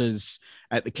Williams Hondas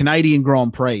at the Canadian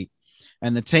Grand Prix.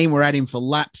 And the team were at him for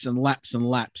laps and laps and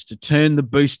laps to turn the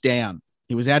boost down.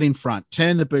 He was out in front,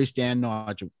 turn the boost down,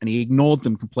 Nigel, and he ignored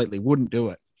them completely, wouldn't do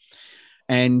it.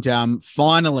 And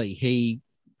finally, he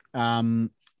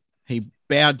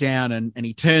bowed down and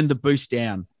he turned the boost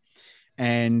down,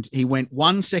 and he went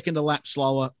 1 second a lap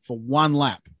slower for one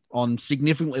lap on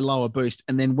significantly lower boost,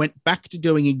 and then went back to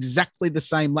doing exactly the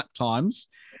same lap times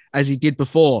as he did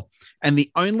before. And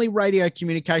the only radio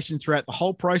communication throughout the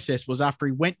whole process was after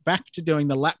he went back to doing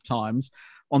the lap times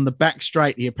on the back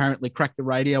straight. He apparently cracked the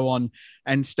radio on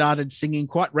and started singing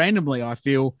quite randomly, I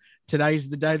feel, "Today's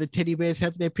the day the teddy bears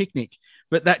have their picnic."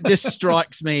 But that just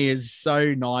strikes me as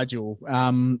so Nigel.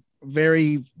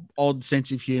 Very odd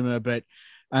sense of humor, but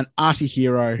an utter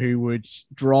hero who would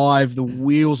drive the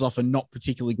wheels off a not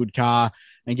particularly good car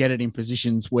and get it in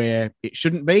positions where it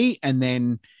shouldn't be. And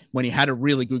then when he had a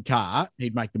really good car,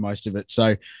 he'd make the most of it.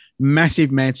 So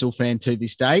massive Mansell fan to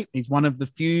this day. He's one of the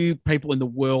few people in the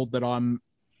world that I'm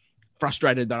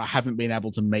frustrated that I haven't been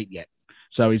able to meet yet.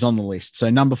 So he's on the list. So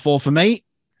number 4 for me,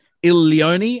 Il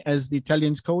Leone, as the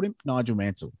Italians called him, Nigel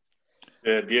Mansell.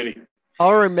 Yeah, beauty. I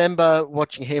remember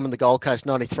watching him on the Gold Coast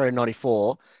 93 and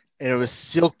 94, and it was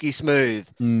silky smooth.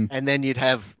 And then you'd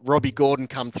have Robbie Gordon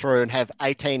come through and have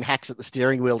 18 hacks at the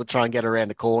steering wheel to try and get around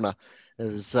the corner. It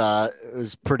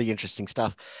was pretty interesting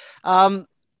stuff.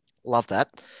 Love that.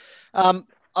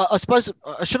 I suppose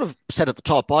I should have said at the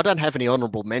top, I don't have any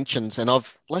honourable mentions, and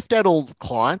I've left out all the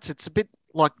clients. It's a bit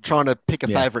like trying to pick a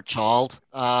favourite child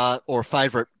or a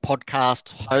favourite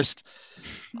podcast host.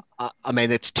 I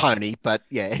mean, it's Tony, but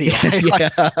yeah, anyway,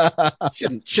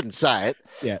 shouldn't say it.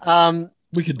 Yeah.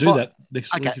 We could do that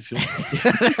next week if you like.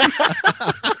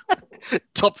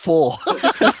 Top 4.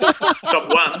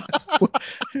 Top 1.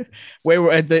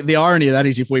 Where the irony of that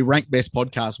is, if we rank best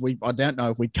podcasts, I don't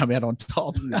know if we'd come out on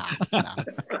top. No.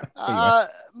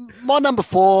 My number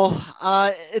 4,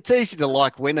 it's easy to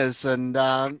like winners, and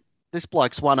this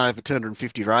bloke's won over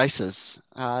 250 races.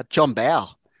 John Bowe.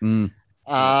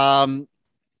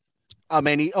 I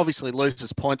mean, he obviously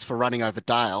loses points for running over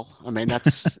Dale. I mean,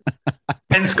 that's...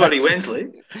 And Scotty Wensley.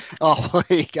 Oh,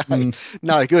 there you go.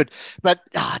 No, good. But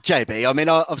JB, I mean,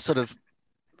 I've sort of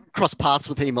crossed paths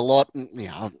with him a lot. And, you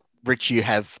know, Rich, you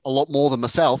have a lot more than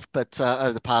myself, but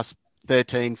over the past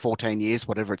 13, 14 years,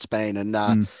 whatever it's been.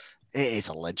 And he's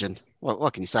a legend.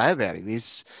 What can you say about him?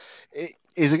 He's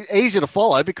easy to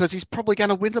follow because he's probably going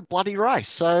to win the bloody race.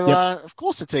 So, of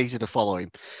course, it's easy to follow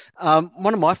him.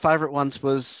 One of my favourite ones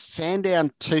was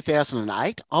Sandown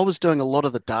 2008. I was doing a lot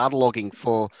of the data logging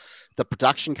for the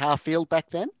production car field back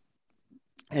then.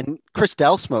 And Chris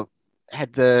Delsma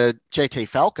had the GT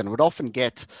Falcon, would often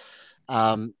get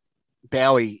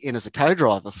Bowie in as a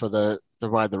co-driver for the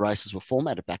way the races were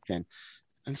formatted back then.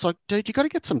 And it's like, dude, you got to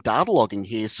get some data logging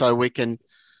here so we can,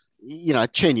 you know,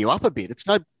 tune you up a bit. It's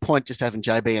no point just having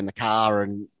JB in the car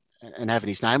and and having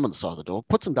his name on the side of the door.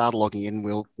 Put some data logging in,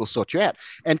 we'll sort you out.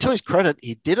 And to his credit,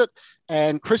 he did it.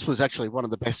 And Chris was actually one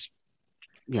of the best,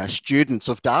 students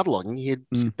of data logging. He'd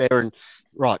sit there and,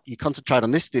 right, you concentrate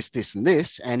on this, and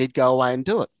this, and he'd go away and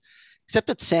do it. Except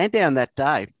at Sandown that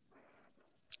day,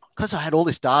 because I had all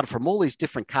this data from all these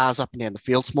different cars up and down the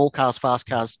field, small cars, fast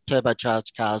cars,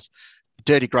 turbocharged cars,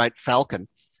 Dirty Great Falcon.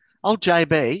 Old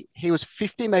JB, he was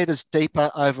 50 metres deeper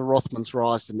over Rothman's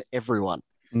Rise than everyone,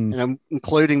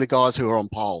 including the guys who were on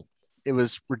pole. It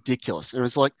was ridiculous. It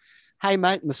was like, hey,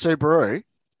 mate, in the Subaru,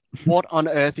 what on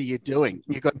earth are you doing?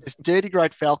 You've got this Dirty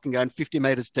Great Falcon going 50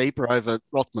 metres deeper over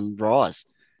Rothman's Rise.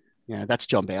 That's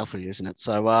John Bowe for you, isn't it?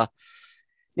 So,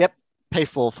 yep,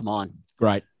 P4 for mine.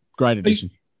 Great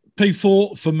addition.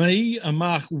 P4 for me,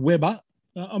 Mark Webber.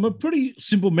 I'm a pretty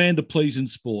simple man to please in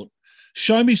sport.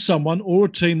 Show me someone or a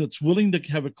team that's willing to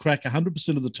have a crack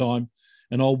 100% of the time,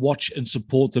 and I'll watch and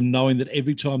support them, knowing that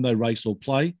every time they race or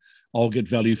play, I'll get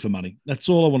value for money. That's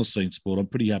all I want to see in sport. I'm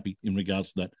pretty happy in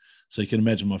regards to that. So you can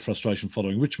imagine my frustration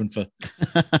following Richmond for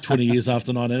 20 years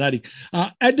after 1980.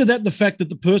 Add to that the fact that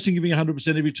the person giving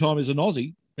 100% every time is an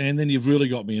Aussie, and then you've really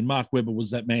got me. And Mark Webber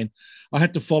was that man. I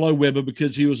had to follow Webber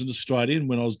because he was an Australian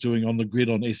when I was doing On the Grid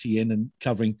on SEN and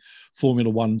covering Formula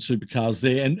One supercars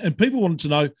there. And people wanted to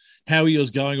know how he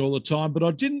was going all the time, but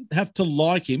I didn't have to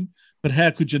like him. But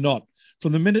how could you not?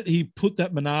 From the minute he put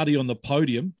that Minardi on the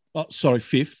podium,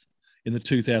 fifth, in the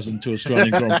 2002 Australian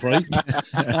Grand Prix.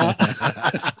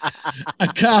 A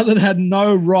car that had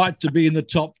no right to be in the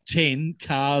top 10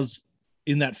 cars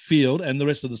in that field, and the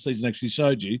rest of the season actually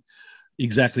showed you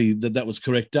exactly that was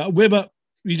correct. Webber,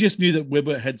 you just knew that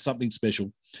Webber had something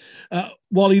special.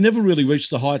 While he never really reached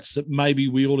the heights that maybe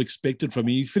we all expected from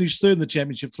him, he finished third in the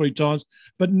championship 3 times,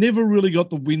 but never really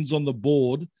got the wins on the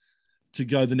board to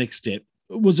go the next step.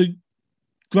 It was a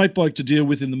great bloke to deal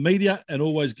with in the media and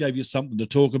always gave you something to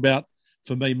talk about.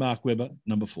 For me, Mark Webber,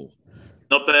 number 4.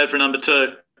 Not bad for number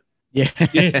 2. Yeah.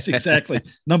 Yes, exactly.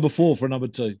 Number 4 for number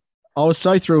 2. I was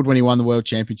so thrilled when he won the world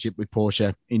championship with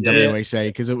Porsche in WEC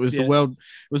because it was the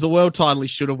world title he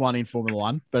should have won in Formula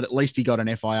One, but at least he got an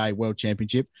FIA world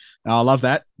championship. I love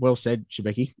that. Well said,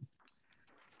 Shebeki.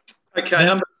 Okay,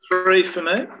 number 3 for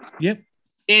me. Yep.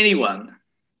 Anyone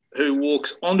who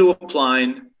walks onto a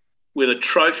plane with a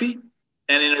trophy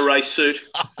and in a race suit,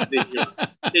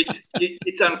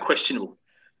 it's unquestionable.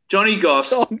 Johnny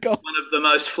Goss, one of the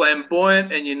most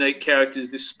flamboyant and unique characters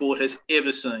this sport has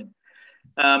ever seen.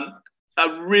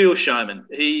 A real showman.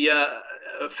 He a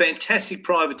fantastic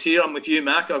privateer. I'm with you,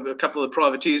 Mark. I've got a couple of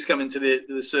privateers coming to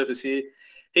the surface here.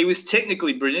 He was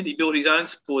technically brilliant. He built his own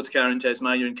sports car in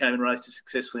Tasmania and came and raced it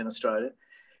successfully in Australia.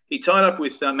 He tied up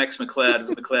with Max McLeod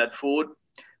with McLeod Ford.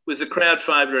 Was the crowd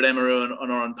favourite at Amaroo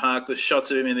and Oran Park. The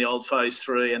shots of him in the old Phase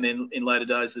 3 and then in later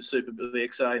days the Super, the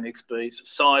XA and XB,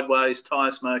 sideways, tyre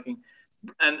smoking,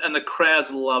 and the crowds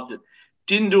loved it.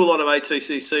 Didn't do a lot of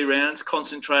ATCC rounds,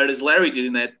 concentrated as Larry did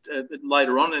in that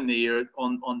later on in the year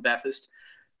on Bathurst.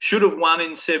 Should have won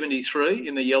in 73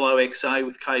 in the yellow XA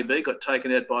with KB, got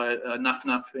taken out by Nuff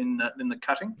in the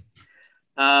cutting.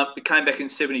 It came back in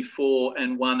 74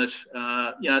 and won it.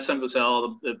 Some people say,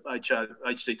 the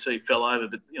HCT fell over,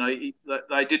 but,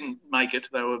 they didn't make it.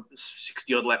 They were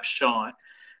 60-odd laps shy.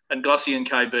 And Gossie and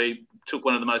KB took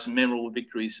one of the most memorable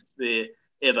victories there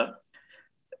ever.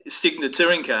 Sticking to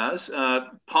touring cars,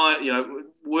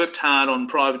 worked hard on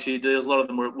privateer deals. A lot of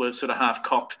them were sort of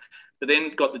half-cocked, but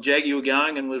then got the Jaguar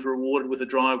going and was rewarded with a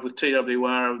drive with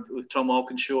TWR with Tom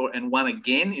Walkinshaw and won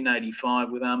again in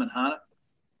 85 with Armin Hannah.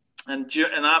 And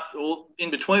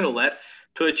in between all that,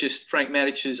 purchased Frank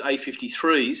Matich's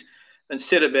A53s and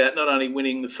set about not only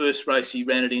winning the first race he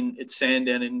ran it in at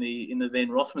Sandown in the then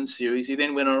Rothman series, he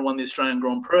then went on and won the Australian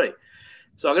Grand Prix.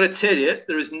 So I've got to tell you,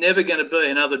 there is never going to be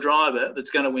another driver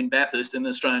that's going to win Bathurst in the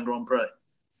Australian Grand Prix,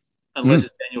 unless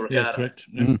it's Daniel Ricciardo. Yeah, correct.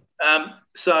 Yeah.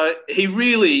 So he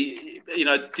really,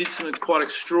 did some quite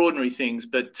extraordinary things,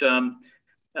 but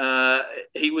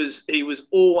he was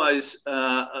always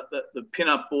the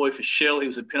pin-up boy for Shell. He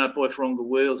was a pin-up boy for Onga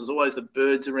Wheels. There's always the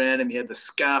birds around him. He had the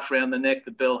scarf around the neck,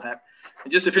 the bell hat.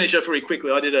 And just to finish off very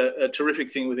quickly, I did a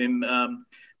terrific thing with him.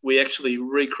 We actually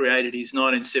recreated his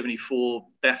 1974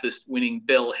 Bathurst winning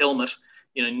bell helmet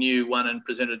in a new one and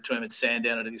presented it to him at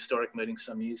Sandown at a historic meeting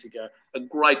some years ago. A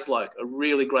great bloke, a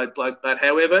really great bloke. But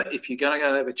however, if you're going to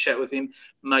go have a chat with him,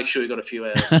 make sure you've got a few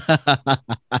hours.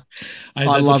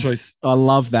 I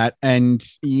love that. And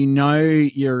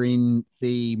you're in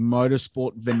the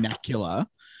motorsport vernacular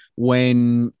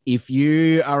when if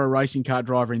you are a racing car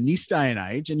driver in this day and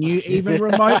age and you even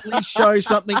remotely show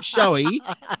something showy,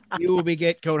 you will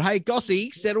get called, hey,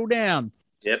 Gossie, settle down.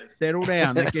 Yep. Settle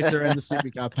down. That gets around the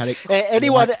supercar paddock.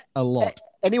 Anyone quite a lot.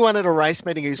 Anyone at a race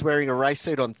meeting who's wearing a race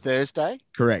suit on Thursday?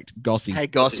 Correct. Gossy. Hey,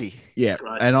 Gossy. Yeah.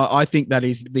 Right. And I think that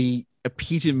is the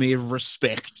epitome of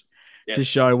respect to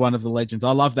show one of the legends.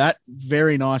 I love that.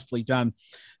 Very nicely done.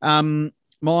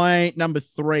 My number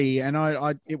 3, and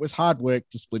I it was hard work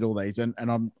to split all these, and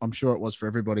I'm sure it was for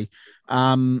everybody.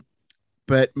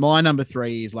 But my number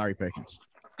 3 is Larry Perkins.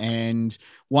 And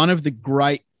one of the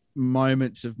great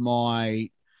moments of my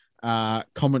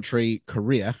commentary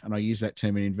career, and I use that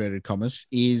term in inverted commas,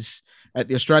 is at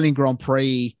the Australian Grand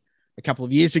Prix a couple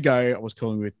of years ago. I was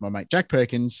calling with my mate Jack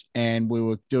Perkins, and we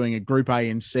were doing a Group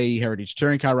A and C Heritage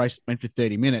Touring Car race that went for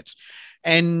 30 minutes.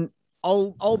 And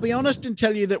I'll be honest and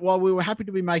tell you that while we were happy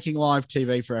to be making live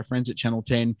TV for our friends at Channel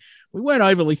 10, we weren't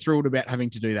overly thrilled about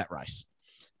having to do that race.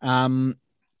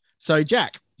 So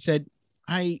Jack said,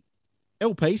 "Hey,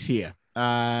 LP's here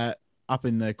up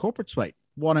in the corporate suite.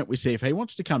 Why don't we see if he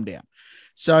wants to come down?"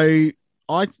 So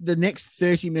the next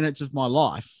 30 minutes of my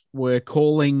life were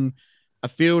calling a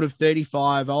field of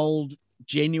 35 old,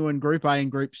 genuine Group A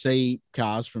and Group C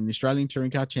cars from the Australian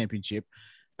Touring Car Championship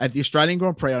at the Australian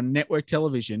Grand Prix on network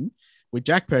television with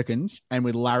Jack Perkins and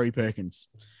with Larry Perkins.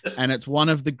 And it's one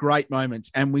of the great moments.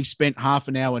 And we spent half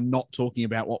an hour not talking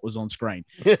about what was on screen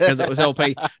because it was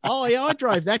LP. "Oh, yeah, I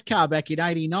drove that car back in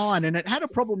 89 and it had a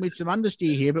problem with some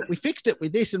understeer here, but we fixed it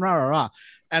with this and rah, rah, rah."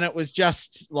 And it was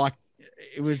just like,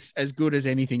 it was as good as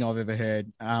anything I've ever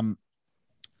heard.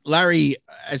 Larry,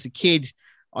 as a kid,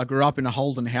 I grew up in a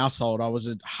Holden household. I was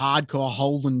a hardcore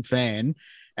Holden fan,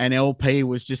 and LP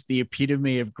was just the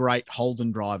epitome of great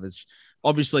Holden drivers.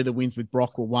 Obviously, the wins with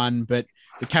Brock were one, but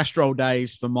the Castrol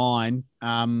days for mine,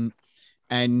 and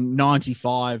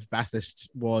 95 Bathurst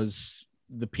was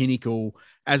the pinnacle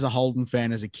as a Holden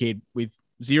fan as a kid, with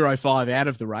 0-5 out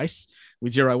of the race,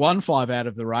 with 0-1-5 out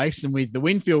of the race, and with the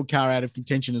Winfield car out of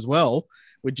contention as well,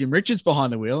 with Jim Richards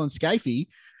behind the wheel and Scafie.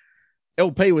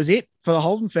 LP was it for the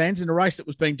Holden fans in a race that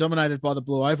was being dominated by the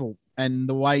Blue Oval, and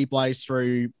the way he blazed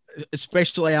through,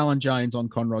 especially Alan Jones on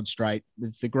Conrod Straight,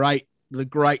 with the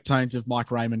great tones of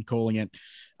Mike Raymond calling it.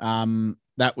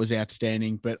 That was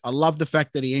outstanding. But I love the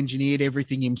fact that he engineered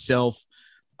everything himself.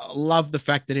 I love the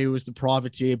fact that he was the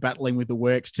privateer battling with the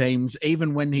works teams,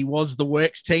 even when he was the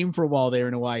works team for a while there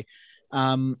in a way.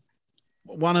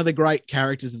 One of the great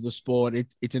characters of the sport.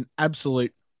 It's an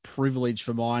absolute privilege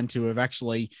for mine to have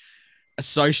actually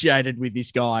associated with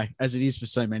this guy, as it is for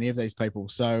so many of these people.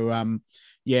 So,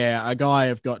 yeah, a guy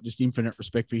I've got just infinite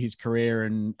respect for his career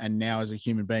and now as a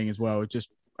human being as well. Just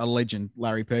a legend,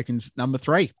 Larry Perkins, number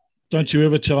 3. Don't you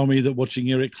ever tell me that watching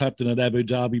Eric Clapton at Abu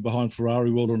Dhabi behind Ferrari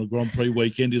World on a Grand Prix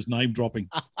weekend is name dropping.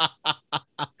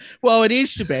 Well, it is,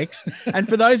 Shebex. And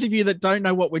for those of you that don't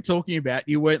know what we're talking about,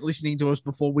 you weren't listening to us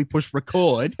before we pushed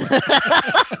record.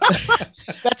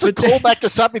 That's a callback to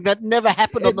something that never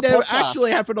happened on the podcast. It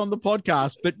actually happened on the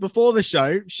podcast. But before the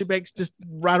show, Shebex just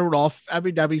rattled off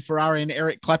Abu Dhabi, Ferrari, and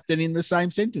Eric Clapton in the same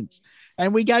sentence.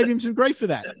 And we gave him some grief for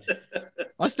that.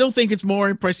 I still think it's more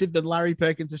impressive than Larry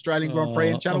Perkins' Australian Grand Prix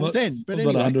and Channel 10. But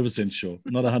anyway. Not 100% sure.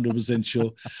 Not 100%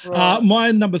 sure. Right.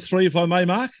 My number 3, if I may,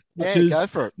 Mark. Yeah, go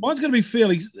for it. Mine's going to be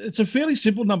it's a fairly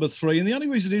simple number 3. And the only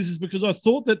reason is because I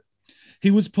thought that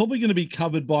he was probably going to be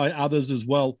covered by others as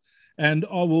well. And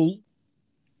I will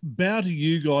bow to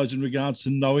you guys in regards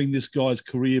to knowing this guy's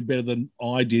career better than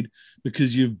I did,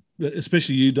 because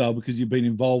especially you, Dale, because you've been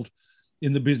involved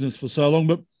in the business for so long.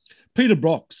 But Peter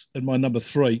Brock's at my number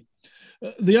 3.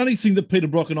 The only thing that Peter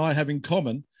Brock and I have in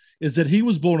common is that he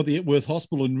was born at the Epworth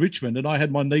Hospital in Richmond, and I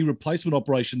had my knee replacement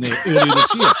operation there earlier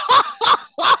this year.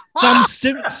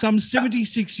 Some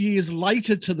 76 years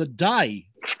later to the day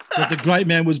that the great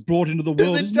man was brought into the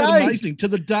world. Isn't that amazing? To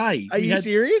the day. Are you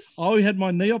serious? He had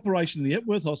my knee operation in the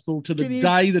Epworth Hospital to the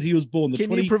day that he was born.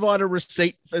 Can you provide a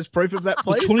receipt as proof of that,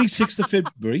 please? The 26th of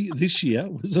February this year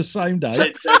was the same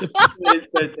day. It's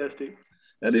fantastic.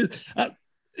 That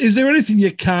is there anything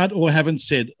you can't or haven't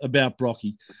said about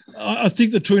Brocky? I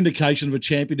think the true indication of a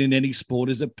champion in any sport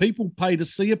is that people pay to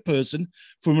see a person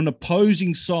from an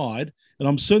opposing side, and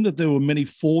I'm certain that there were many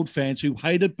Ford fans who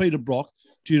hated Peter Brock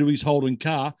due to his Holden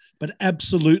car, but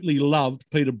absolutely loved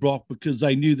Peter Brock because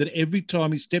they knew that every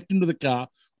time he stepped into the car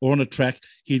or on a track,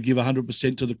 he'd give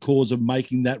 100% to the cause of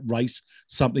making that race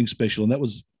something special, and that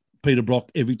was Peter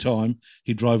Brock every time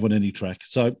he drove on any track.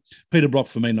 So Peter Brock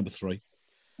for me, number 3.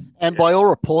 And by all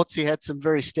reports, he had some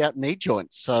very stout knee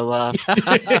joints. So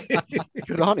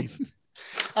good on him.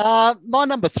 My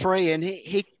number 3, and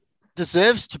he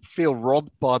deserves to feel robbed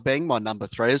by being my number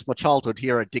 3, is my childhood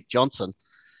hero, Dick Johnson.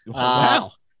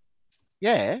 Wow.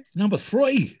 Yeah. Number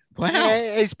 3. Wow.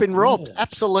 Yeah, he's been robbed.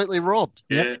 Absolutely robbed.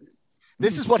 Yeah.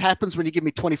 This is what happens when you give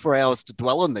me 24 hours to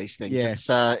dwell on these things.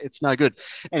 Yeah. It's no good.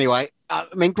 Anyway, I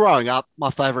mean, growing up, my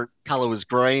favorite color was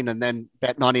green, and then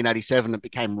about 1987, it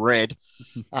became red.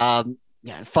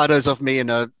 Photos of me in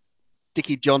a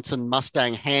Dickie Johnson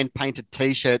Mustang hand-painted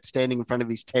T-shirt standing in front of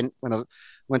his tent when I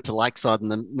went to Lakeside in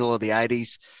the middle of the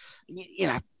 80s. You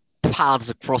know, paths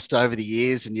have crossed over the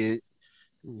years, and you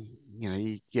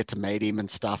get to meet him and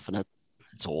stuff, and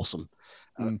it's awesome.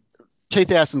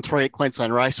 2003 at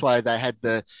Queensland Raceway, they had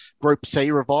the Group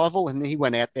C revival, and he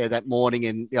went out there that morning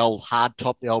in the old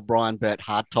hardtop, the old Brian Burt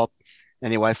hardtop.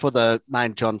 Anyway, for the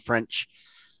main John French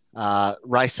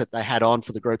race that they had on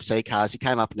for the Group C cars, he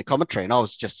came up in the commentary, and I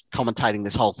was just commentating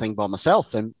this whole thing by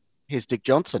myself. And here's Dick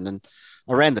Johnson, and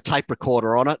I ran the tape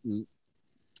recorder on it, and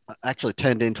actually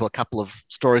turned into a couple of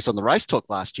stories on the Race Talk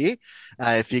last year.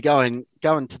 If you go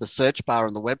into the search bar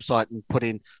on the website and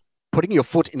putting your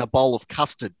foot in a bowl of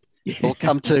custard, will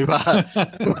come to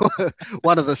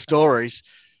one of the stories.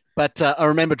 But I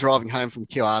remember driving home from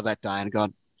QR that day and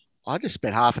going, I just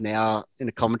spent half an hour in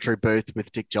a commentary booth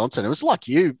with Dick Johnson. It was like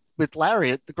you with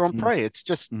Larry at the Grand Prix. It's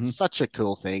just such a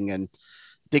cool thing. And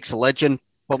Dick's a legend.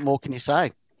 What more can you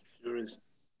say? Sure is.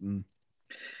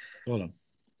 Well done.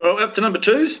 Well, up to number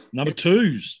twos. Number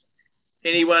twos.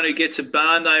 Anyone who gets a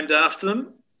bar named after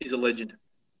them is a legend.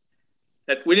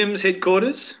 At Williams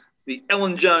headquarters, the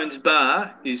Alan Jones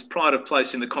Bar is pride of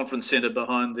place in the conference centre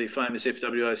behind the famous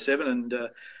FW07. And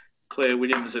Claire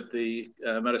Williams at the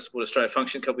Motorsport Australia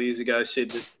function a couple of years ago said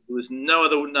that there was no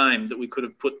other name that we could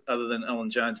have put other than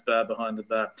Alan Jones Bar behind the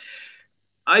bar.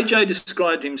 AJ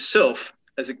described himself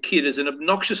as a kid as an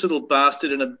obnoxious little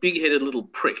bastard and a big-headed little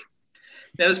prick.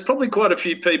 Now, there's probably quite a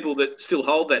few people that still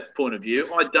hold that point of view.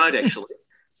 I don't actually.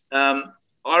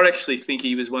 I actually think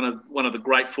he was one of the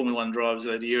great Formula One drivers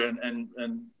of that year, and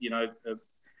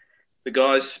the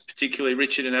guys, particularly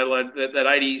Richard and Adelaide, that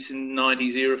 80s and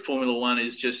 90s era of Formula One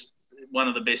is just one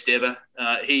of the best ever.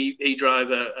 He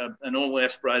drove an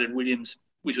all-aspirated Williams,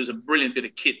 which was a brilliant bit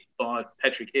of kit by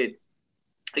Patrick Head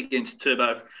against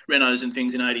turbo Renaults and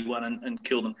things in 81 and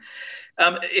killed them.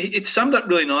 It's summed up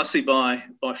really nicely by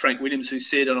Frank Williams, who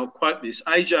said, and I'll quote this,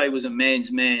 AJ was a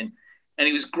man's man, and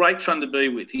he was great fun to be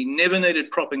with. He never needed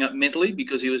propping up mentally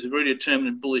because he was a very determined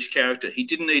and bullish character. He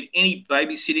didn't need any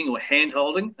babysitting or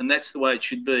hand-holding, and that's the way it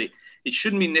should be. It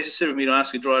shouldn't be necessary for me to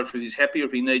ask a driver if he's happy or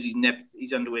if he needs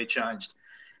his underwear changed.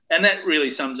 And that really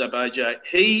sums up AJ.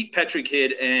 He, Patrick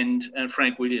Head, and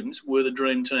Frank Williams were the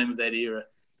dream team of that era.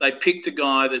 They picked a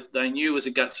guy that they knew was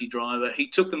a gutsy driver. He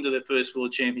took them to their first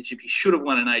World Championship. He should have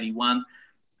won in 81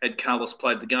 had Carlos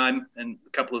played the game, and a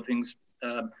couple of things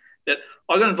that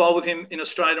I got involved with him in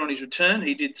Australia on his return.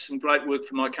 He did some great work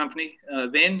for my company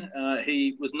then.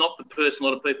 He was not the person a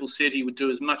lot of people said. He would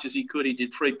do as much as he could. He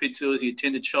did free pit tours. He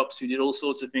attended shops. He did all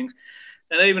sorts of things.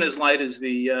 And even as late as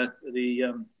the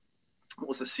what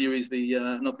was the series?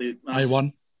 Not the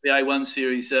A1. The A1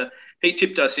 series. He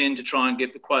tipped us in to try and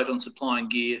get the quote on supplying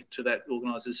gear to that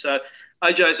organisers. So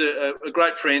AJ's a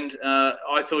great friend.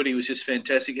 I thought he was just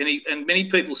fantastic. And many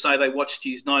people say they watched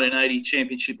his 1980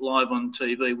 championship live on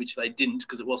TV, which they didn't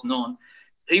because it wasn't on.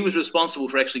 He was responsible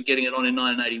for actually getting it on in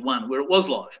 1981, where it was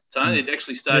live. So it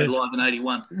actually started live in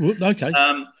 81. Okay.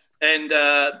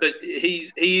 But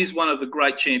he is one of the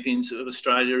great champions of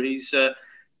Australia. He's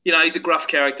he's a gruff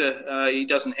character. He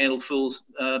doesn't handle fools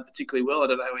particularly well. I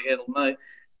don't know how he handled me.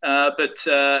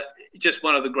 But just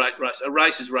one of the great races. A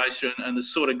racer's racer and the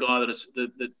sort of guy that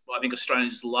I think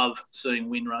Australians love seeing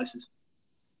win races.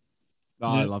 Oh,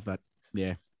 I love that.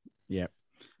 Yeah.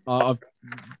 I've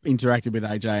interacted with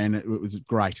AJ and it was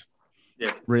great.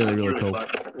 Yeah. Really, really cool.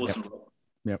 Awesome.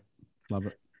 Yep. Love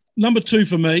it. Number two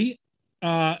for me,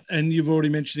 and you've already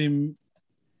mentioned him,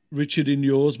 Richard, in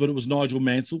yours, but it was Nigel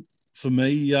Mansell for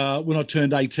me. When I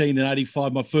turned 18 in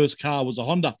 85, my first car was a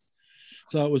Honda.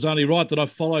 So it was only right that I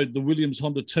followed the Williams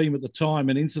Honda team at the time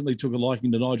and instantly took a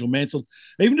liking to Nigel Mansell,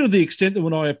 even to the extent that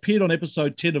when I appeared on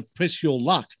episode 10 of Press Your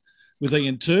Luck with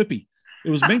Ian Turpie, it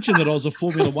was mentioned that I was a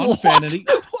Formula One fan. And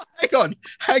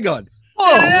Hang on.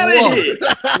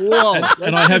 Whoa.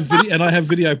 And I have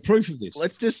video proof of this.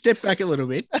 Let's just step back a little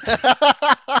bit.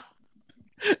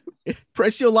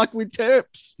 Press Your Luck with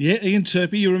Terps. Yeah, Ian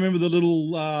Turpie. You remember the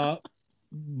little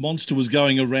monster was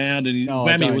going around and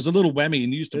it was a little whammy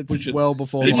and he used to push it well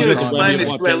before. Did you explain this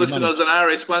to our listeners on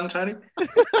RS1, Tony?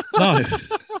 No,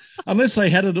 unless they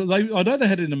had it. I know they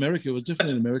had it in America. It was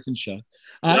definitely an American show.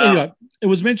 Anyway, it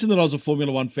was mentioned that I was a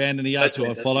Formula One fan and the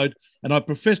R2 I followed, and I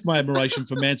professed my admiration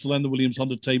for Mansell and the Williams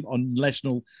Honda team on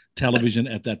national television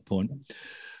at that point.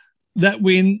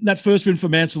 That first win for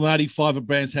Mansell in 85 at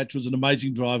Brands Hatch was an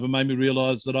amazing drive and made me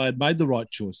realise that I had made the right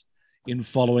choice in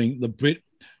following the Brit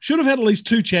Should have had at least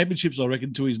 2 championships, I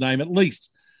reckon, to his name, at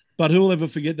least. But who'll ever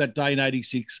forget that day in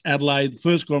 86, Adelaide, the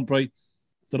first Grand Prix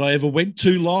that I ever went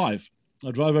to live.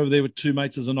 I drove over there with 2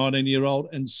 mates as a 19-year-old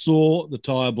and saw the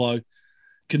tyre blow,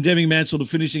 condemning Mansell to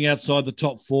finishing outside the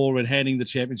top 4 and handing the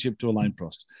championship to Alain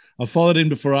Prost. I followed him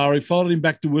to Ferrari, followed him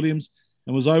back to Williams,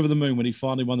 and was over the moon when he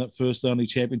finally won that first only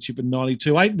championship in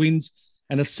 92. 8 wins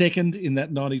and a second in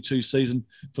that 92 season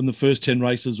from the first 10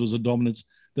 races was a dominance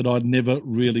that I'd never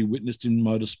really witnessed in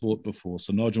motorsport before.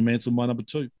 So Nigel Mansell, my number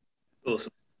 2.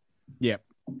 Awesome. Yep,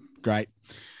 great.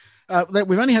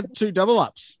 We've only had 2 double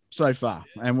ups so far,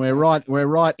 and we're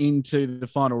right into the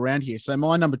final round here. So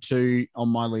my number 2 on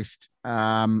my list,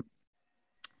 and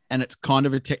it's kind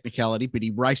of a technicality, but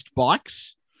he raced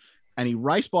bikes, and he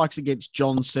raced bikes against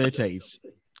John Surtees.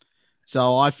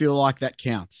 So I feel like that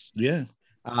counts. Yeah.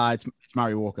 It's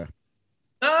Murray Walker.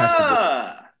 Has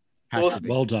to be.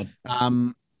 Well done. I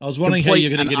was wondering how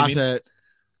you're going to get him in.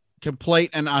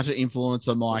 Complete and utter influence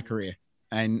on my career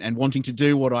and wanting to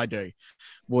do what I do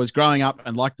was growing up,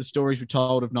 and like the stories we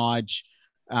told of Nige,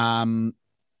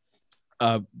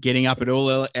 getting up at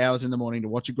all hours in the morning to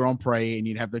watch a Grand Prix, and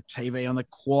you'd have the TV on the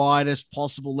quietest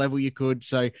possible level you could,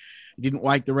 so you didn't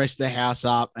wake the rest of the house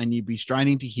up, and you'd be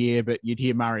straining to hear, but you'd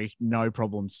hear Murray, no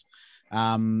problems.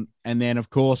 And then, of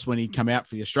course, when he'd come out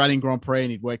for the Australian Grand Prix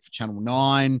and he'd work for Channel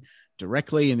 9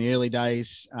 directly in the early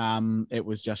days, it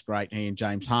was just great. He and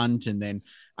James Hunt, and then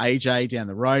AJ down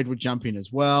the road would jump in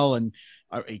as well. And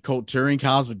he called touring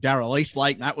cars with Darrell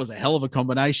Eastlake, and that was a hell of a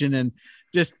combination, and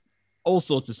just all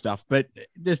sorts of stuff. But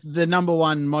just the number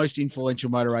 1 most influential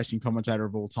motor racing commentator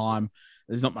of all time.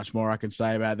 There's not much more I can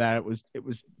say about that. It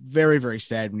was very, very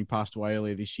sad when he passed away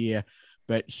earlier this year,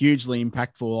 but hugely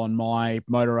impactful on my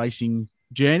motor racing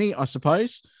journey, I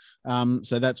suppose.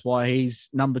 So that's why he's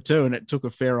number 2, and it took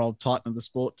a fair old titan of the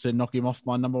sport to knock him off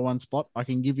my number 1 spot. I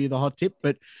can give you the hot tip,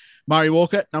 but Murray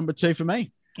Walker, number 2 for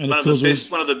me. And one of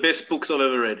the best books I've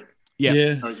ever read.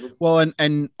 Yeah. Well,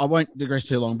 and I won't digress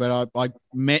too long, but I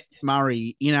met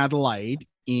Murray in Adelaide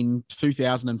in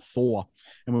 2004,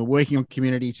 and we were working on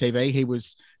community TV. He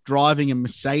was driving a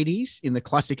Mercedes in the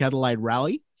Classic Adelaide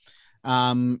Rally.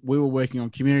 We were working on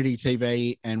community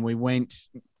TV, and we went.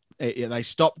 They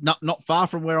stopped not far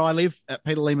from where I live at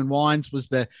Peter Lehman Wines was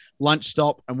the lunch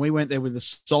stop, and we went there with the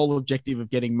sole objective of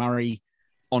getting Murray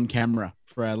on camera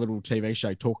for our little TV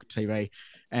show, Talk TV.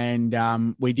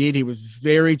 And we did. He was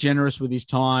very generous with his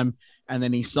time. And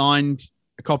then he signed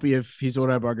a copy of his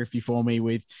autobiography for me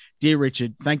with, "Dear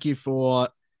Richard, thank you for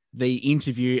the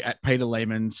interview at Peter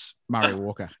Lehman's, Murray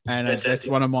Walker." And that's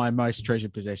one of my most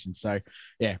treasured possessions. So,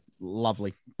 yeah,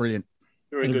 lovely. Brilliant.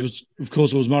 Very good. Of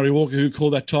course, it was Murray Walker who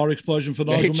called that tyre explosion for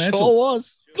Nigel Mansell. It sure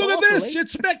was. Look at this.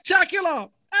 It's spectacular.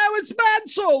 Oh, it's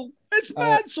Mansell. It's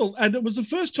Mansell. And it was the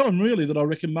first time, really, that I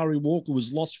reckon Murray Walker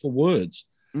was lost for words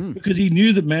because he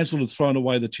knew that Mansell had thrown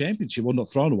away the championship. Well, not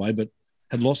thrown away, but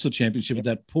had lost the championship at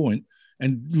that point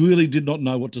and really did not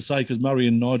know what to say because Murray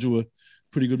and Nigel were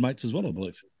pretty good mates as well, I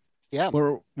believe. Yeah.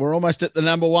 We're almost at the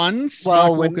number 1s.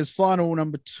 Well, Walker's final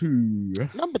number 2.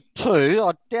 Number 2,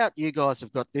 I doubt you guys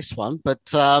have got this one, but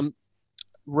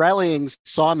rallying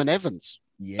Simon Evans.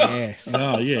 Yes.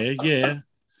 Oh, yeah.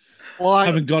 Like, I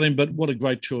haven't got him, but what a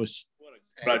great choice.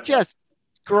 Just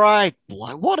great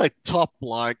bloke. What a top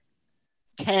bloke.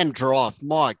 Can drive.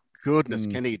 My goodness,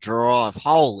 can he drive?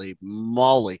 Holy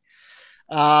moly.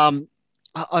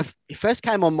 He first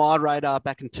came on my radar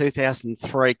back in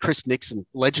 2003. Chris Nixon,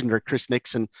 legendary Chris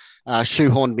Nixon,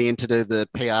 shoehorned me in to do the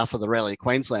PR for the Rally of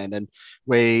Queensland. And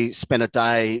we spent a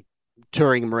day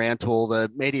touring him around to all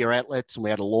the media outlets, and we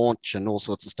had a launch and all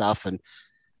sorts of stuff. And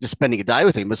just spending a day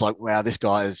with him was like, wow, this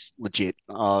guy is legit.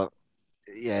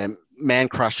 Yeah, man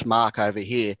crush Mark over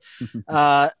here.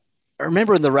 I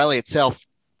remember in the rally itself,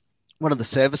 one of the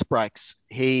service breaks,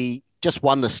 he just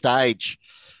won the stage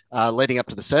leading up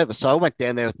to the service. So I went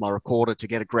down there with my recorder to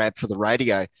get a grab for the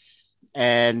radio.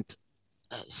 And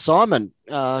Simon,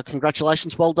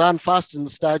 congratulations, well done. Faster than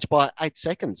the stage by 8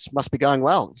 seconds. Must be going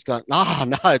well. He's going, no,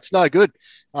 it's no good.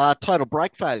 Total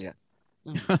brake failure.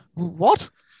 What?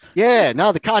 Yeah,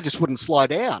 no, the car just wouldn't slow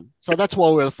down. So that's why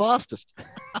we were the fastest.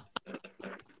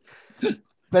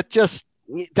 But just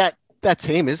that's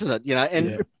him, isn't it? You know,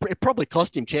 and it probably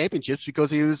cost him championships because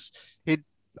he'd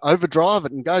overdrive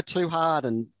it and go too hard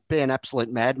and be an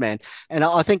absolute madman. And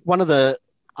I think one of the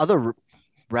other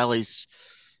rallies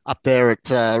up there at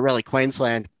Rally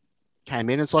Queensland came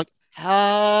in. It's like,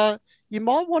 you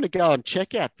might want to go and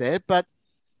check out there, but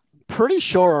pretty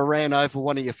sure I ran over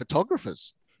one of your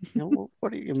photographers. You know, well,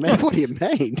 what do you mean? What do you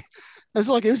mean? It's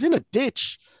like he was in a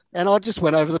ditch and I just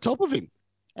went over the top of him.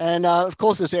 And of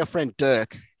course, there's our friend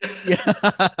Dirk, Yeah.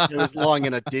 He was lying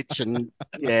in a ditch, and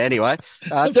anyway,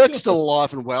 Dirk's still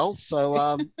alive and well.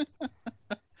 So,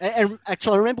 and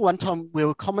actually, I remember one time we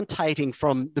were commentating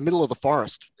from the middle of the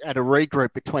forest at a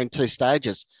regroup between two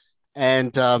stages,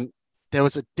 and there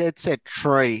was a dead set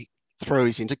tree through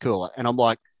his intercooler, and I'm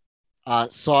like,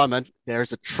 Simon, there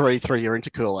is a tree through your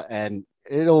intercooler, and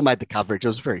it all made the coverage. It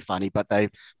was very funny, but they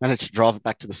managed to drive it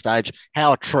back to the stage.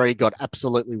 How a tree got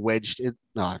absolutely wedged. It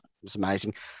was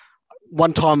amazing.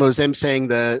 One time I was emceeing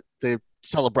the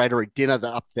celebratory dinner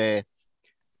up there,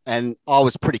 and I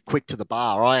was pretty quick to the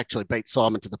bar. I actually beat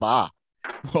Simon to the bar.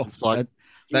 Well, It's like,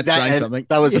 that's saying something.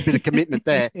 That was a bit of commitment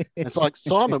there. It's like,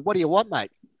 Simon, what do you want,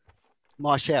 mate?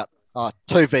 My shout, 2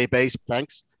 VBs,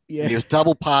 thanks. Yeah. And he was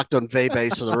double parked on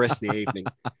VBs for the rest of the evening.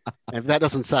 And if that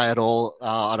doesn't say it all,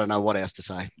 I don't know what else to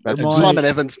say. But Simon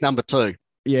Evans, number 2.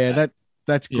 Yeah,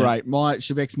 that's great. My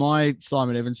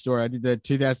Simon Evans story, I did the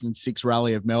 2006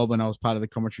 Rally of Melbourne. I was part of the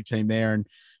commentary team there,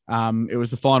 and it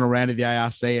was the final round of the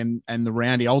ARC, and the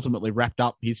round he ultimately wrapped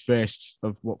up his first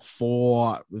of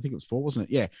 4, I think it was 4, wasn't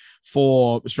it? Yeah,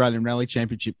 4 Australian Rally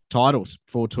Championship titles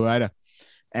for Toyota.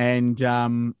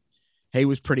 And he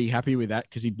was pretty happy with that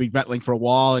because he'd been battling for a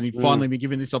while, and he'd finally been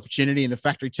given this opportunity in the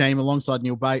factory team alongside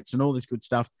Neil Bates and all this good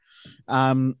stuff.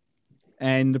 And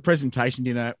the presentation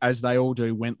dinner, as they all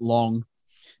do, went long,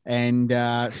 and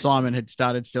Simon had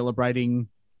started celebrating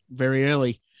very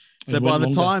early. So by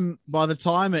the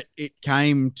time it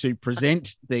came to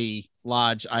present the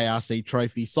large ARC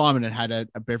trophy, Simon had a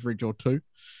beverage or two,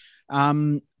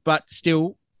 but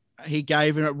still he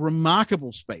gave a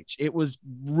remarkable speech. It was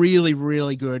really,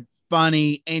 really good,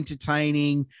 funny,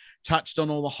 entertaining, touched on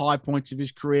all the high points of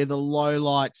his career, the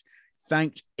lowlights,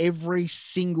 thanked every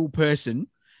single person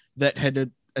that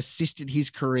had assisted his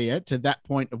career to that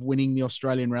point of winning the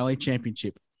Australian Rally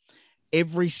Championship.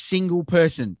 Every single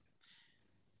person,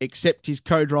 except his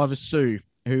co-driver, Sue,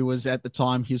 who was at the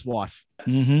time his wife.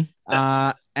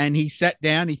 Mm-hmm. And he sat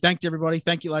down. He thanked everybody.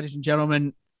 Thank you, ladies and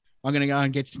gentlemen. I'm going to go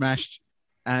and get smashed.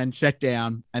 And sat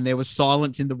down, and there was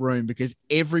silence in the room because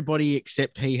everybody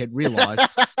except he had realized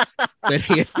that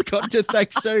he had forgotten to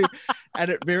thank Sue.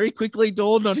 And it very quickly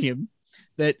dawned on him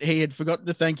that he had forgotten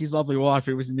to thank his lovely wife,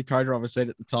 who was in the co-driver's seat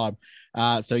at the time.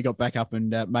 So he got back up and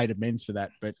made amends for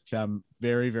that. But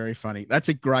very, very funny. That's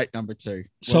a great number 2.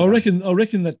 So I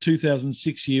reckon that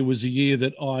 2006 year was a year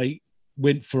that I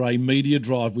went for a media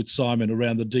drive with Simon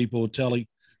around the Deep Bortoli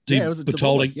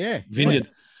vineyard. Yeah.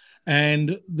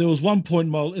 And there was one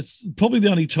point it's probably the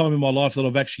only time in my life that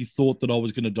I've actually thought that I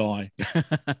was going to die.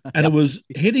 And it was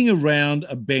heading around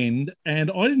a bend, and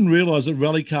I didn't realize that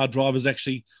rally car drivers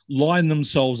actually line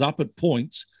themselves up at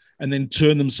points and then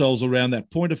turn themselves around that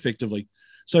point effectively.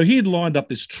 So he had lined up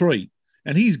this tree,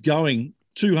 and he's going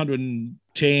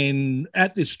 210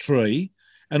 at this tree,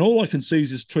 and all I can see is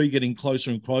this tree getting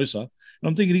closer and closer. And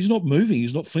I'm thinking, he's not moving,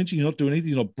 he's not flinching, he's not doing anything,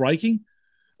 he's not braking.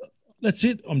 That's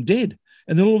it, I'm dead.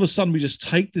 And then all of a sudden we just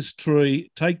take this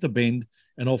tree, take the bend,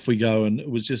 and off we go. And it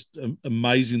was just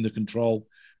amazing, the control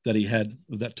that he had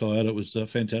of that Toyota. It was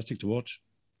fantastic to watch.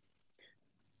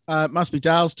 It must be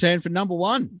Dale's turn for number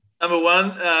 1. Number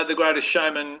 1, the greatest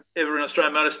showman ever in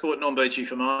Australian motorsport, Norm Beechey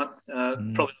for mine.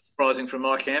 Probably not surprising from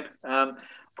my camp.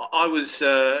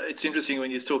 It's interesting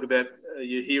when you talk about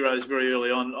your heroes very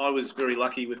early on. I was very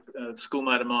lucky with a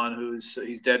schoolmate of mine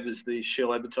his dad was the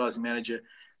Shell advertising manager.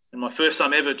 And my first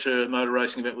time ever to a motor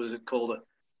racing event was at Calder.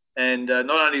 And not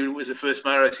only was the first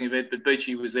motor racing event, but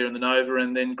Beechey was there in the Nova.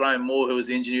 And then Graham Moore, who was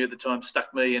the engineer at the time,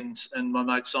 stuck me and my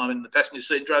mate Simon in the passenger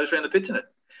seat and drove us around the pits in it.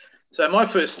 So my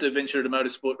first venture at a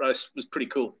motorsport race was pretty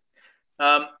cool.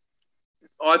 I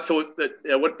thought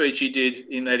that what Beechey did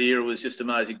in that era was just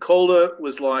amazing. Calder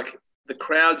was like, the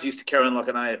crowds used to carry on like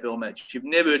an AFL match. You've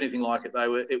never heard anything like it.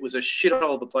 It was a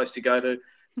shithole of a place to go to.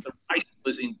 The race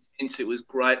was intense. It was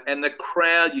great. And the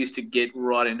crowd used to get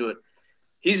right into it.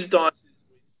 His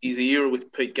era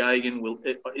with Pete Gagan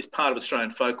is part of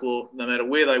Australian folklore. No matter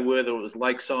where they were, whether it was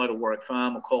Lakeside or Warwick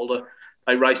Farm or Calder,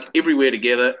 they raced everywhere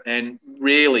together and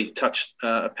rarely touched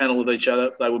a panel with each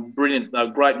other. They were brilliant. They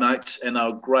were great mates and they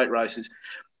were great races.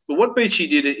 But what Beechey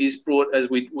did is brought, as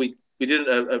we did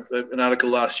an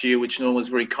article last year, which Norm was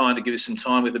very kind to give us some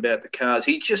time with about the cars.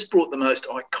 He just brought the most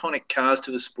iconic cars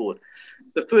to the sport.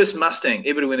 The first Mustang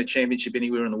ever to win a championship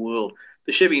anywhere in the world.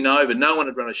 The Chevy Nova, no one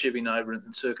had run a Chevy Nova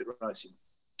in circuit racing.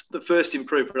 The first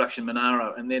improved production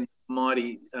Monaro, and then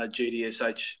mighty GTS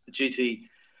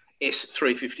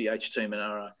 350 HT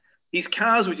Monaro. His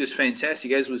cars were just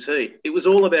fantastic, as was he. It was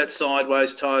all about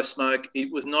sideways tyre smoke.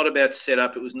 It was not about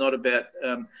setup. It was not about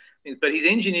But his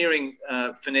engineering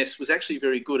finesse was actually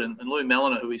very good. And Lou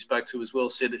Melliner, who we spoke to as well,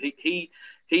 said that he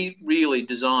really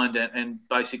designed and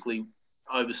basically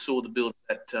oversaw the build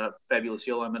of that fabulous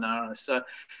yellow Monaro. So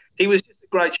he was just a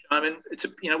great showman.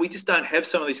 We just don't have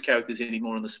some of these characters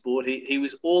anymore in the sport. He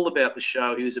was all about the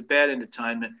show. He was about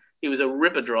entertainment. He was a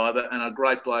ripper driver and a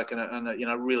great bloke and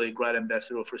a really great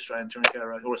ambassador for Australian touring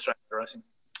car or Australian racing.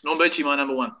 Norm Beechey, my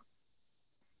number one.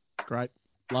 Great.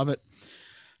 Love it.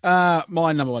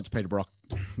 My number one's Peter Brock.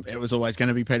 It was always going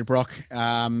to be Peter Brock.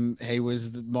 He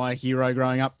was my hero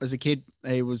growing up as a kid.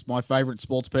 He was my favourite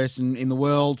sports person in the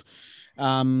world.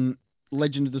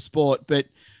 Legend of the sport. But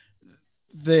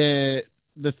the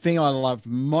thing I loved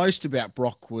most about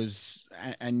Brock was,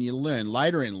 and you learn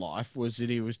later in life, was that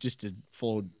he was just a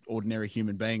flawed, ordinary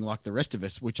human being like the rest of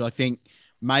us, which I think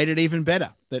made it even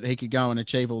better that he could go and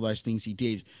achieve all those things he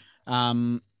did.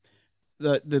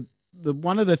 The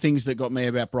one of the things that got me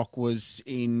about Brock was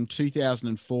in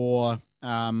 2004,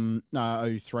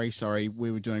 03, sorry,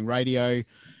 we were doing radio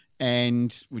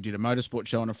and we did a motorsport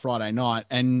show on a Friday night,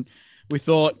 and we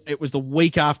thought it was the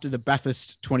week after the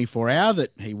Bathurst 24 hour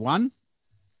that he won.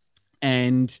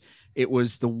 And it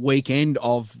was the weekend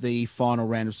of the final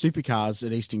round of supercars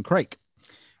at Eastern Creek.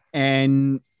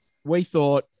 And we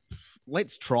thought,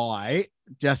 let's try,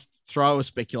 just throw a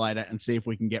speculator and see if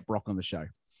we can get Brock on the show,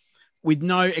 with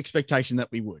no expectation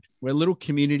that we would. We're a little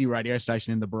community radio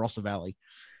station in the Barossa Valley.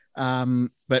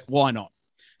 But why not?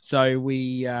 So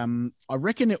we, I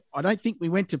don't think we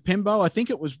went to Pembo. I think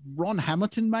it was Ron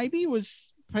Hamilton maybe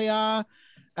was PR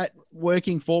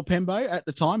working for Pembo at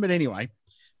the time. But anyway,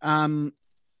 I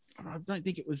don't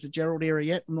think it was the Gerald era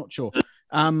yet. I'm not sure.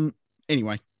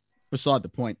 Anyway, beside the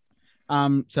point.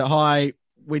 So hi,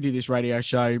 we do this radio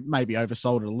show, maybe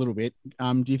oversold it a little bit.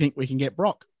 Do you think we can get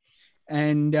Brock?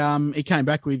 And he came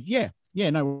back with, yeah,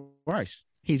 no worries.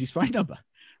 Here's his phone number.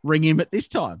 Ring him at this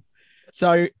time.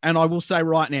 So, and I will say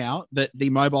right now that the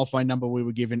mobile phone number we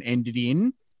were given ended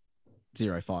in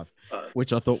 05,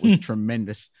 which I thought was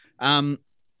tremendous.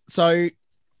 So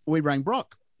we rang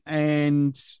Brock,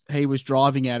 and he was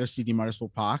driving out of Sydney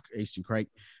Motorsport Park, Eastern Creek,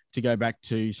 to go back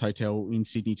to his hotel in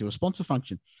Sydney to a sponsor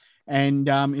function. And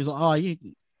he was like, oh, yeah,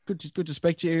 good to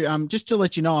speak to you. Just to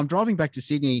let you know, I'm driving back to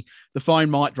Sydney. The phone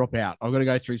might drop out. I've got to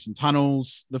go through some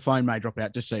tunnels. The phone may drop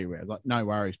out, just so you're aware. I was like, no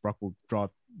worries, Brock will drive.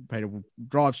 Peter will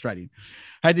drive straight in.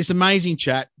 Had this amazing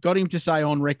chat, got him to say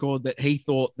on record that he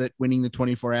thought that winning the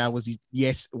 24 hour was his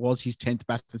 10th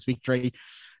Bathurst victory,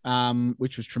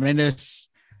 which was tremendous.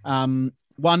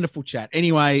 Wonderful chat.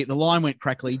 Anyway, the line went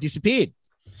crackly, disappeared.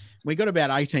 We got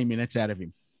about 18 minutes out of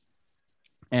him.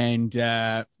 And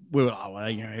we were,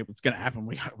 it's going to happen.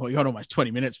 We got almost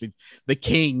 20 minutes with the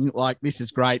king. Like, this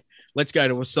is great. Let's go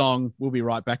to a song. We'll be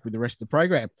right back with the rest of the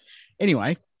program.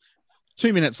 Anyway,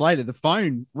 2 minutes later, the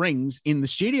phone rings in the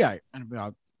studio.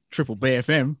 And Triple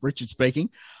BFM, Richard speaking.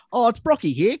 Oh, it's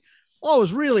Brocky here. I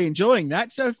was really enjoying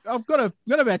that. So I've got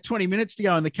about 20 minutes to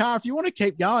go in the car. If you want to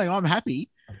keep going, I'm happy.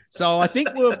 So I think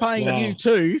we were paying you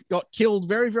too. Got killed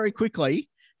very, very quickly.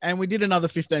 And we did another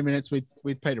 15 minutes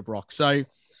with Peter Brock. So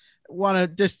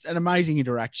just an amazing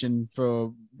interaction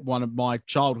for one of my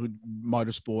childhood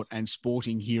motorsport and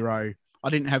sporting hero. I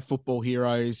didn't have football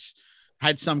heroes,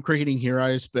 had some cricketing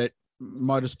heroes, but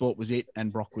motorsport was it,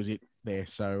 and Brock was it there.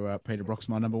 So Peter Brock's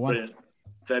my number one. Brilliant.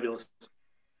 Fabulous.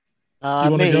 You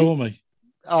want to go on me?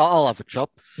 I'll have a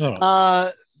chop.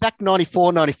 Right. Back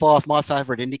 94, 95, my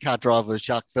favourite IndyCar driver was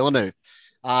Jacques Villeneuve.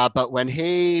 But when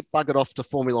he buggered off to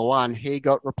Formula One, he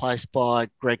got replaced by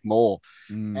Greg Moore.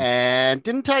 And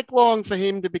didn't take long for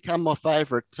him to become my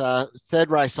favourite.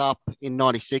 Third race up in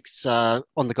 96 on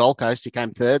the Gold Coast, he came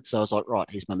third. So I was like, right,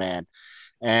 he's my man.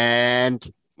 And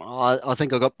I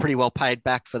think I got pretty well paid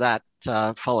back for that,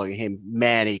 following him.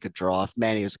 Man, he could drive.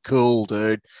 Man, he was a cool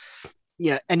dude.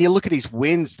 Yeah, and you look at his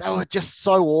wins, they were just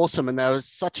so awesome. And there was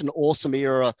such an awesome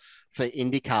era for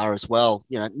IndyCar as well.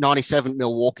 97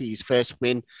 Milwaukee, his first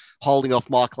win, holding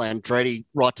off Michael Andretti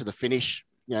right to the finish,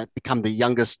 become the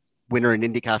youngest winner in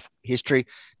IndyCar history.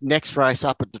 Next race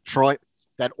up at Detroit,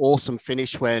 that awesome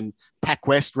finish when Pac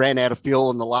West ran out of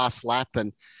fuel in the last lap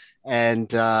and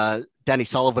Danny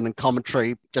Sullivan in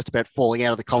commentary just about falling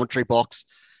out of the commentary box.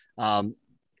 The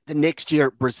next year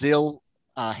at Brazil,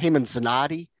 him and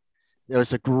Zanardi, there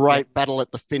was a great battle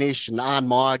at the finish, and Arne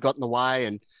Meyer got in the way,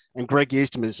 and Greg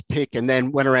used him as a pick, and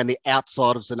then went around the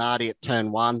outside of Zanardi at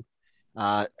turn one.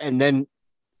 And then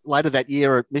later that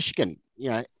year at Michigan,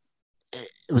 it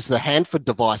was the Hanford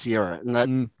device era, and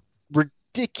that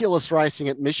ridiculous racing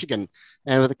at Michigan.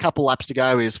 And with a couple laps to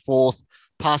go, he was fourth,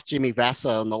 past Jimmy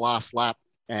Vasser on the last lap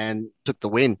and took the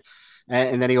win.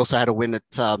 And then he also had a win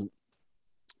at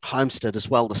Homestead as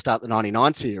well to start the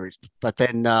 99 series. But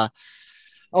then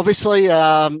obviously,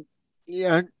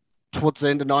 towards the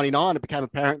end of 99, it became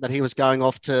apparent that he was going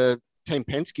off to Team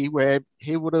Penske, where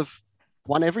he would have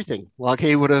won everything. Like,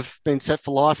 he would have been set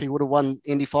for life. He would have won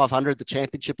Indy 500, the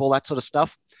championship, all that sort of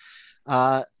stuff.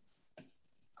 I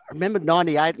remember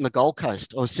 98 in the Gold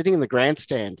Coast. I was sitting in the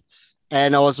grandstand,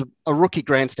 and I was a rookie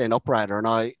grandstand operator, and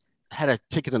I had a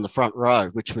ticket in the front row,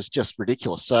 which was just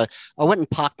ridiculous. So I went and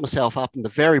parked myself up in the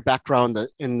very back row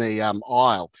in the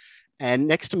aisle, and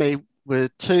next to me were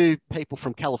two people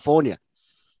from California,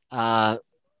 Bob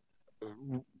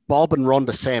and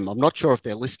Rhonda Sam. I'm not sure if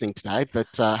they're listening today, but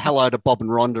hello to Bob and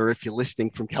Rhonda if you're listening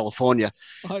from California.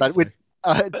 But we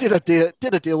did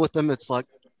a deal with them. It's like,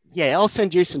 yeah, I'll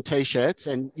send you some T-shirts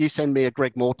and you send me a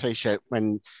Greg Moore T-shirt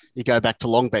when you go back to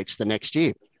Long Beach the next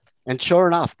year. And sure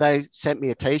enough, they sent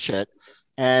me a T-shirt,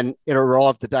 and it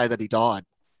arrived the day that he died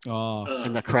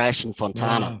in the crash in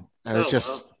Fontana. Wow. It was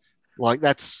just like,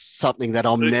 that's something that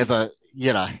I'll never,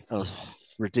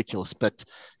 ridiculous. But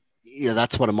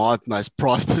that's one of my most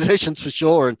prized possessions for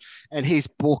sure. And his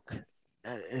book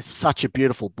is such a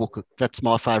beautiful book. That's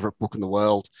my favorite book in the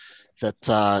world.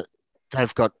 That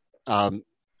they've got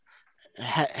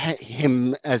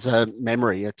him as a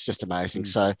memory. It's just amazing.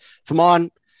 So for mine,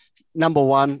 number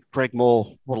one, Greg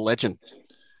Moore. What a legend.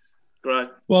 Great.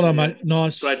 Well done, mate.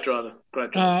 Nice. Great driver.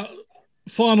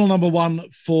 Final number one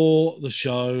for the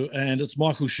show, and it's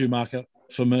Michael Schumacher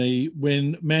for me.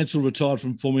 When Mansell retired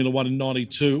from Formula One in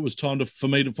 92, it was time for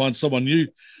me to find someone new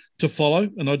to follow,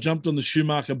 and I jumped on the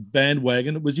Schumacher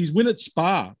bandwagon. It was his win at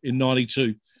Spa in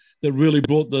 92 that really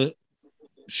brought the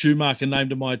Schumacher name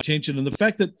to my attention, and the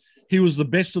fact that he was the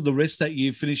best of the rest that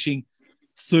year, finishing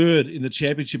third in the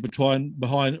championship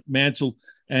behind Mansell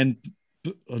and,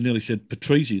 I nearly said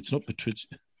Patrese. It's not Patrese.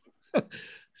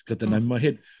 It's got the name in my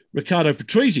head. Riccardo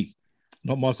Patrese,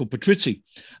 not Michael Patrizzi,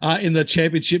 in the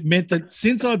championship, meant that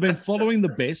since I'd been following the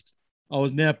best, I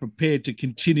was now prepared to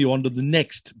continue on to the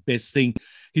next best thing.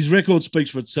 His record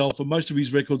speaks for itself, and most of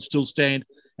his records still stand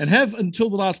and have until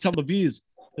the last couple of years,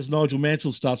 as Nigel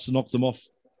Mansell starts to knock them off.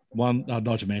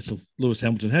 Nigel Mansell, Lewis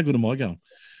Hamilton. How good am I going?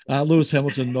 Lewis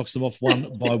Hamilton knocks them off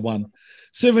one by one.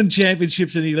 7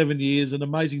 championships in 11 years, an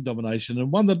amazing domination, and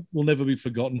one that will never be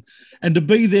forgotten. And to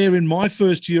be there in my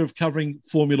first year of covering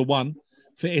Formula One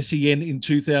for SEN in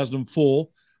 2004,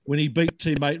 when he beat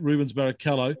teammate Rubens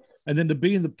Barrichello, and then to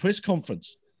be in the press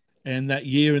conference and that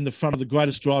year in the front of the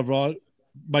greatest driver,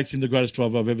 makes him the greatest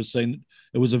driver I've ever seen.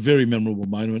 It was a very memorable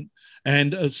moment.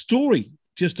 And a story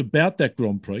just about that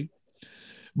Grand Prix.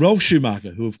 Ralf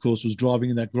Schumacher, who, of course, was driving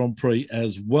in that Grand Prix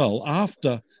as well,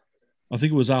 after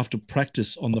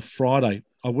practice on the Friday,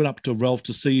 I went up to Ralf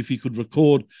to see if he could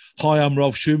record, "Hi, I'm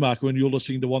Ralf Schumacher, and you're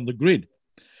listening to On the Grid."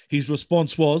 His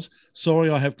response was, "Sorry,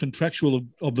 I have contractual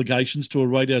obligations to a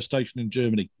radio station in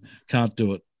Germany. Can't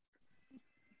do it."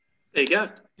 There you go.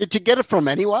 Did you get it from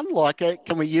anyone? Like,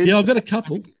 can we use? Yeah, I've got a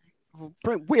couple.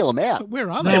 Wheel them out.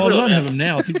 Where are they? No, I don't have them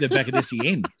now. I think they're back at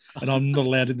SEN, and I'm not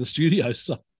allowed in the studio,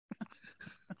 so...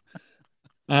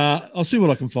 I'll see what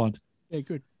I can find. Yeah,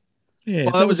 good. Yeah,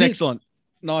 well, that was excellent.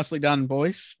 Nicely done,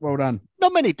 boys. Well done.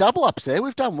 Not many double ups there.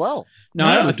 We've done well. No,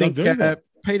 I think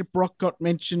Peter Brock got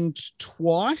mentioned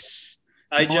twice.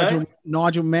 AJ?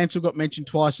 Nigel Mansell got mentioned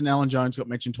twice, and Alan Jones got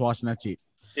mentioned twice, and that's it.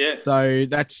 Yeah. So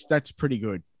that's pretty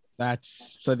good.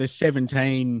 So there's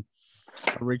 17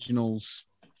 originals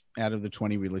out of the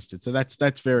 20 we listed. So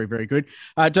that's very, very good.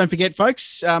 Don't forget,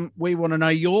 folks, we want to know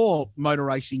your motor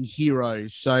racing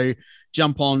heroes. So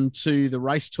jump on to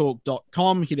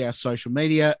theracetalk.com, hit our social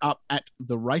media up at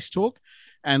The Race Talk,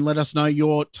 and let us know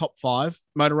your top 5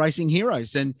 motor racing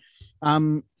heroes. And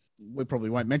we probably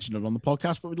won't mention it on the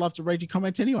podcast, but we'd love to read your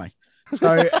comments anyway.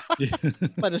 So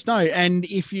let us know. And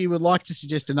if you would like to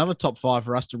suggest another top 5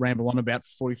 for us to ramble on about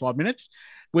for 45 minutes,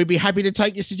 we'd be happy to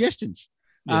take your suggestions.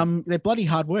 Yeah. They're bloody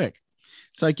hard work.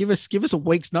 So give us a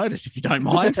week's notice if you don't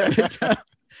mind.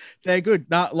 They're good.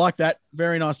 No, like that.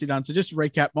 Very nicely done. So just to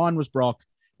recap, mine was Brock,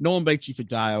 Norm Beachy for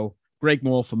Dale, Greg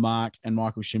Moore for Mark, and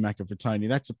Michael Schumacher for Tony.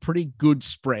 That's a pretty good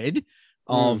spread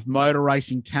of motor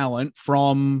racing talent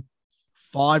from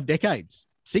 5 decades,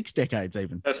 6 decades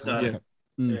even. That's nice.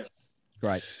 Yeah.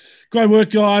 Great. Great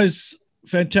work, guys.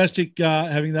 Fantastic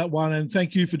having that one. And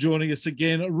thank you for joining us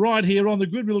again right here on The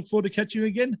Grid. We look forward to catching you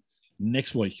again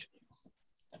next week.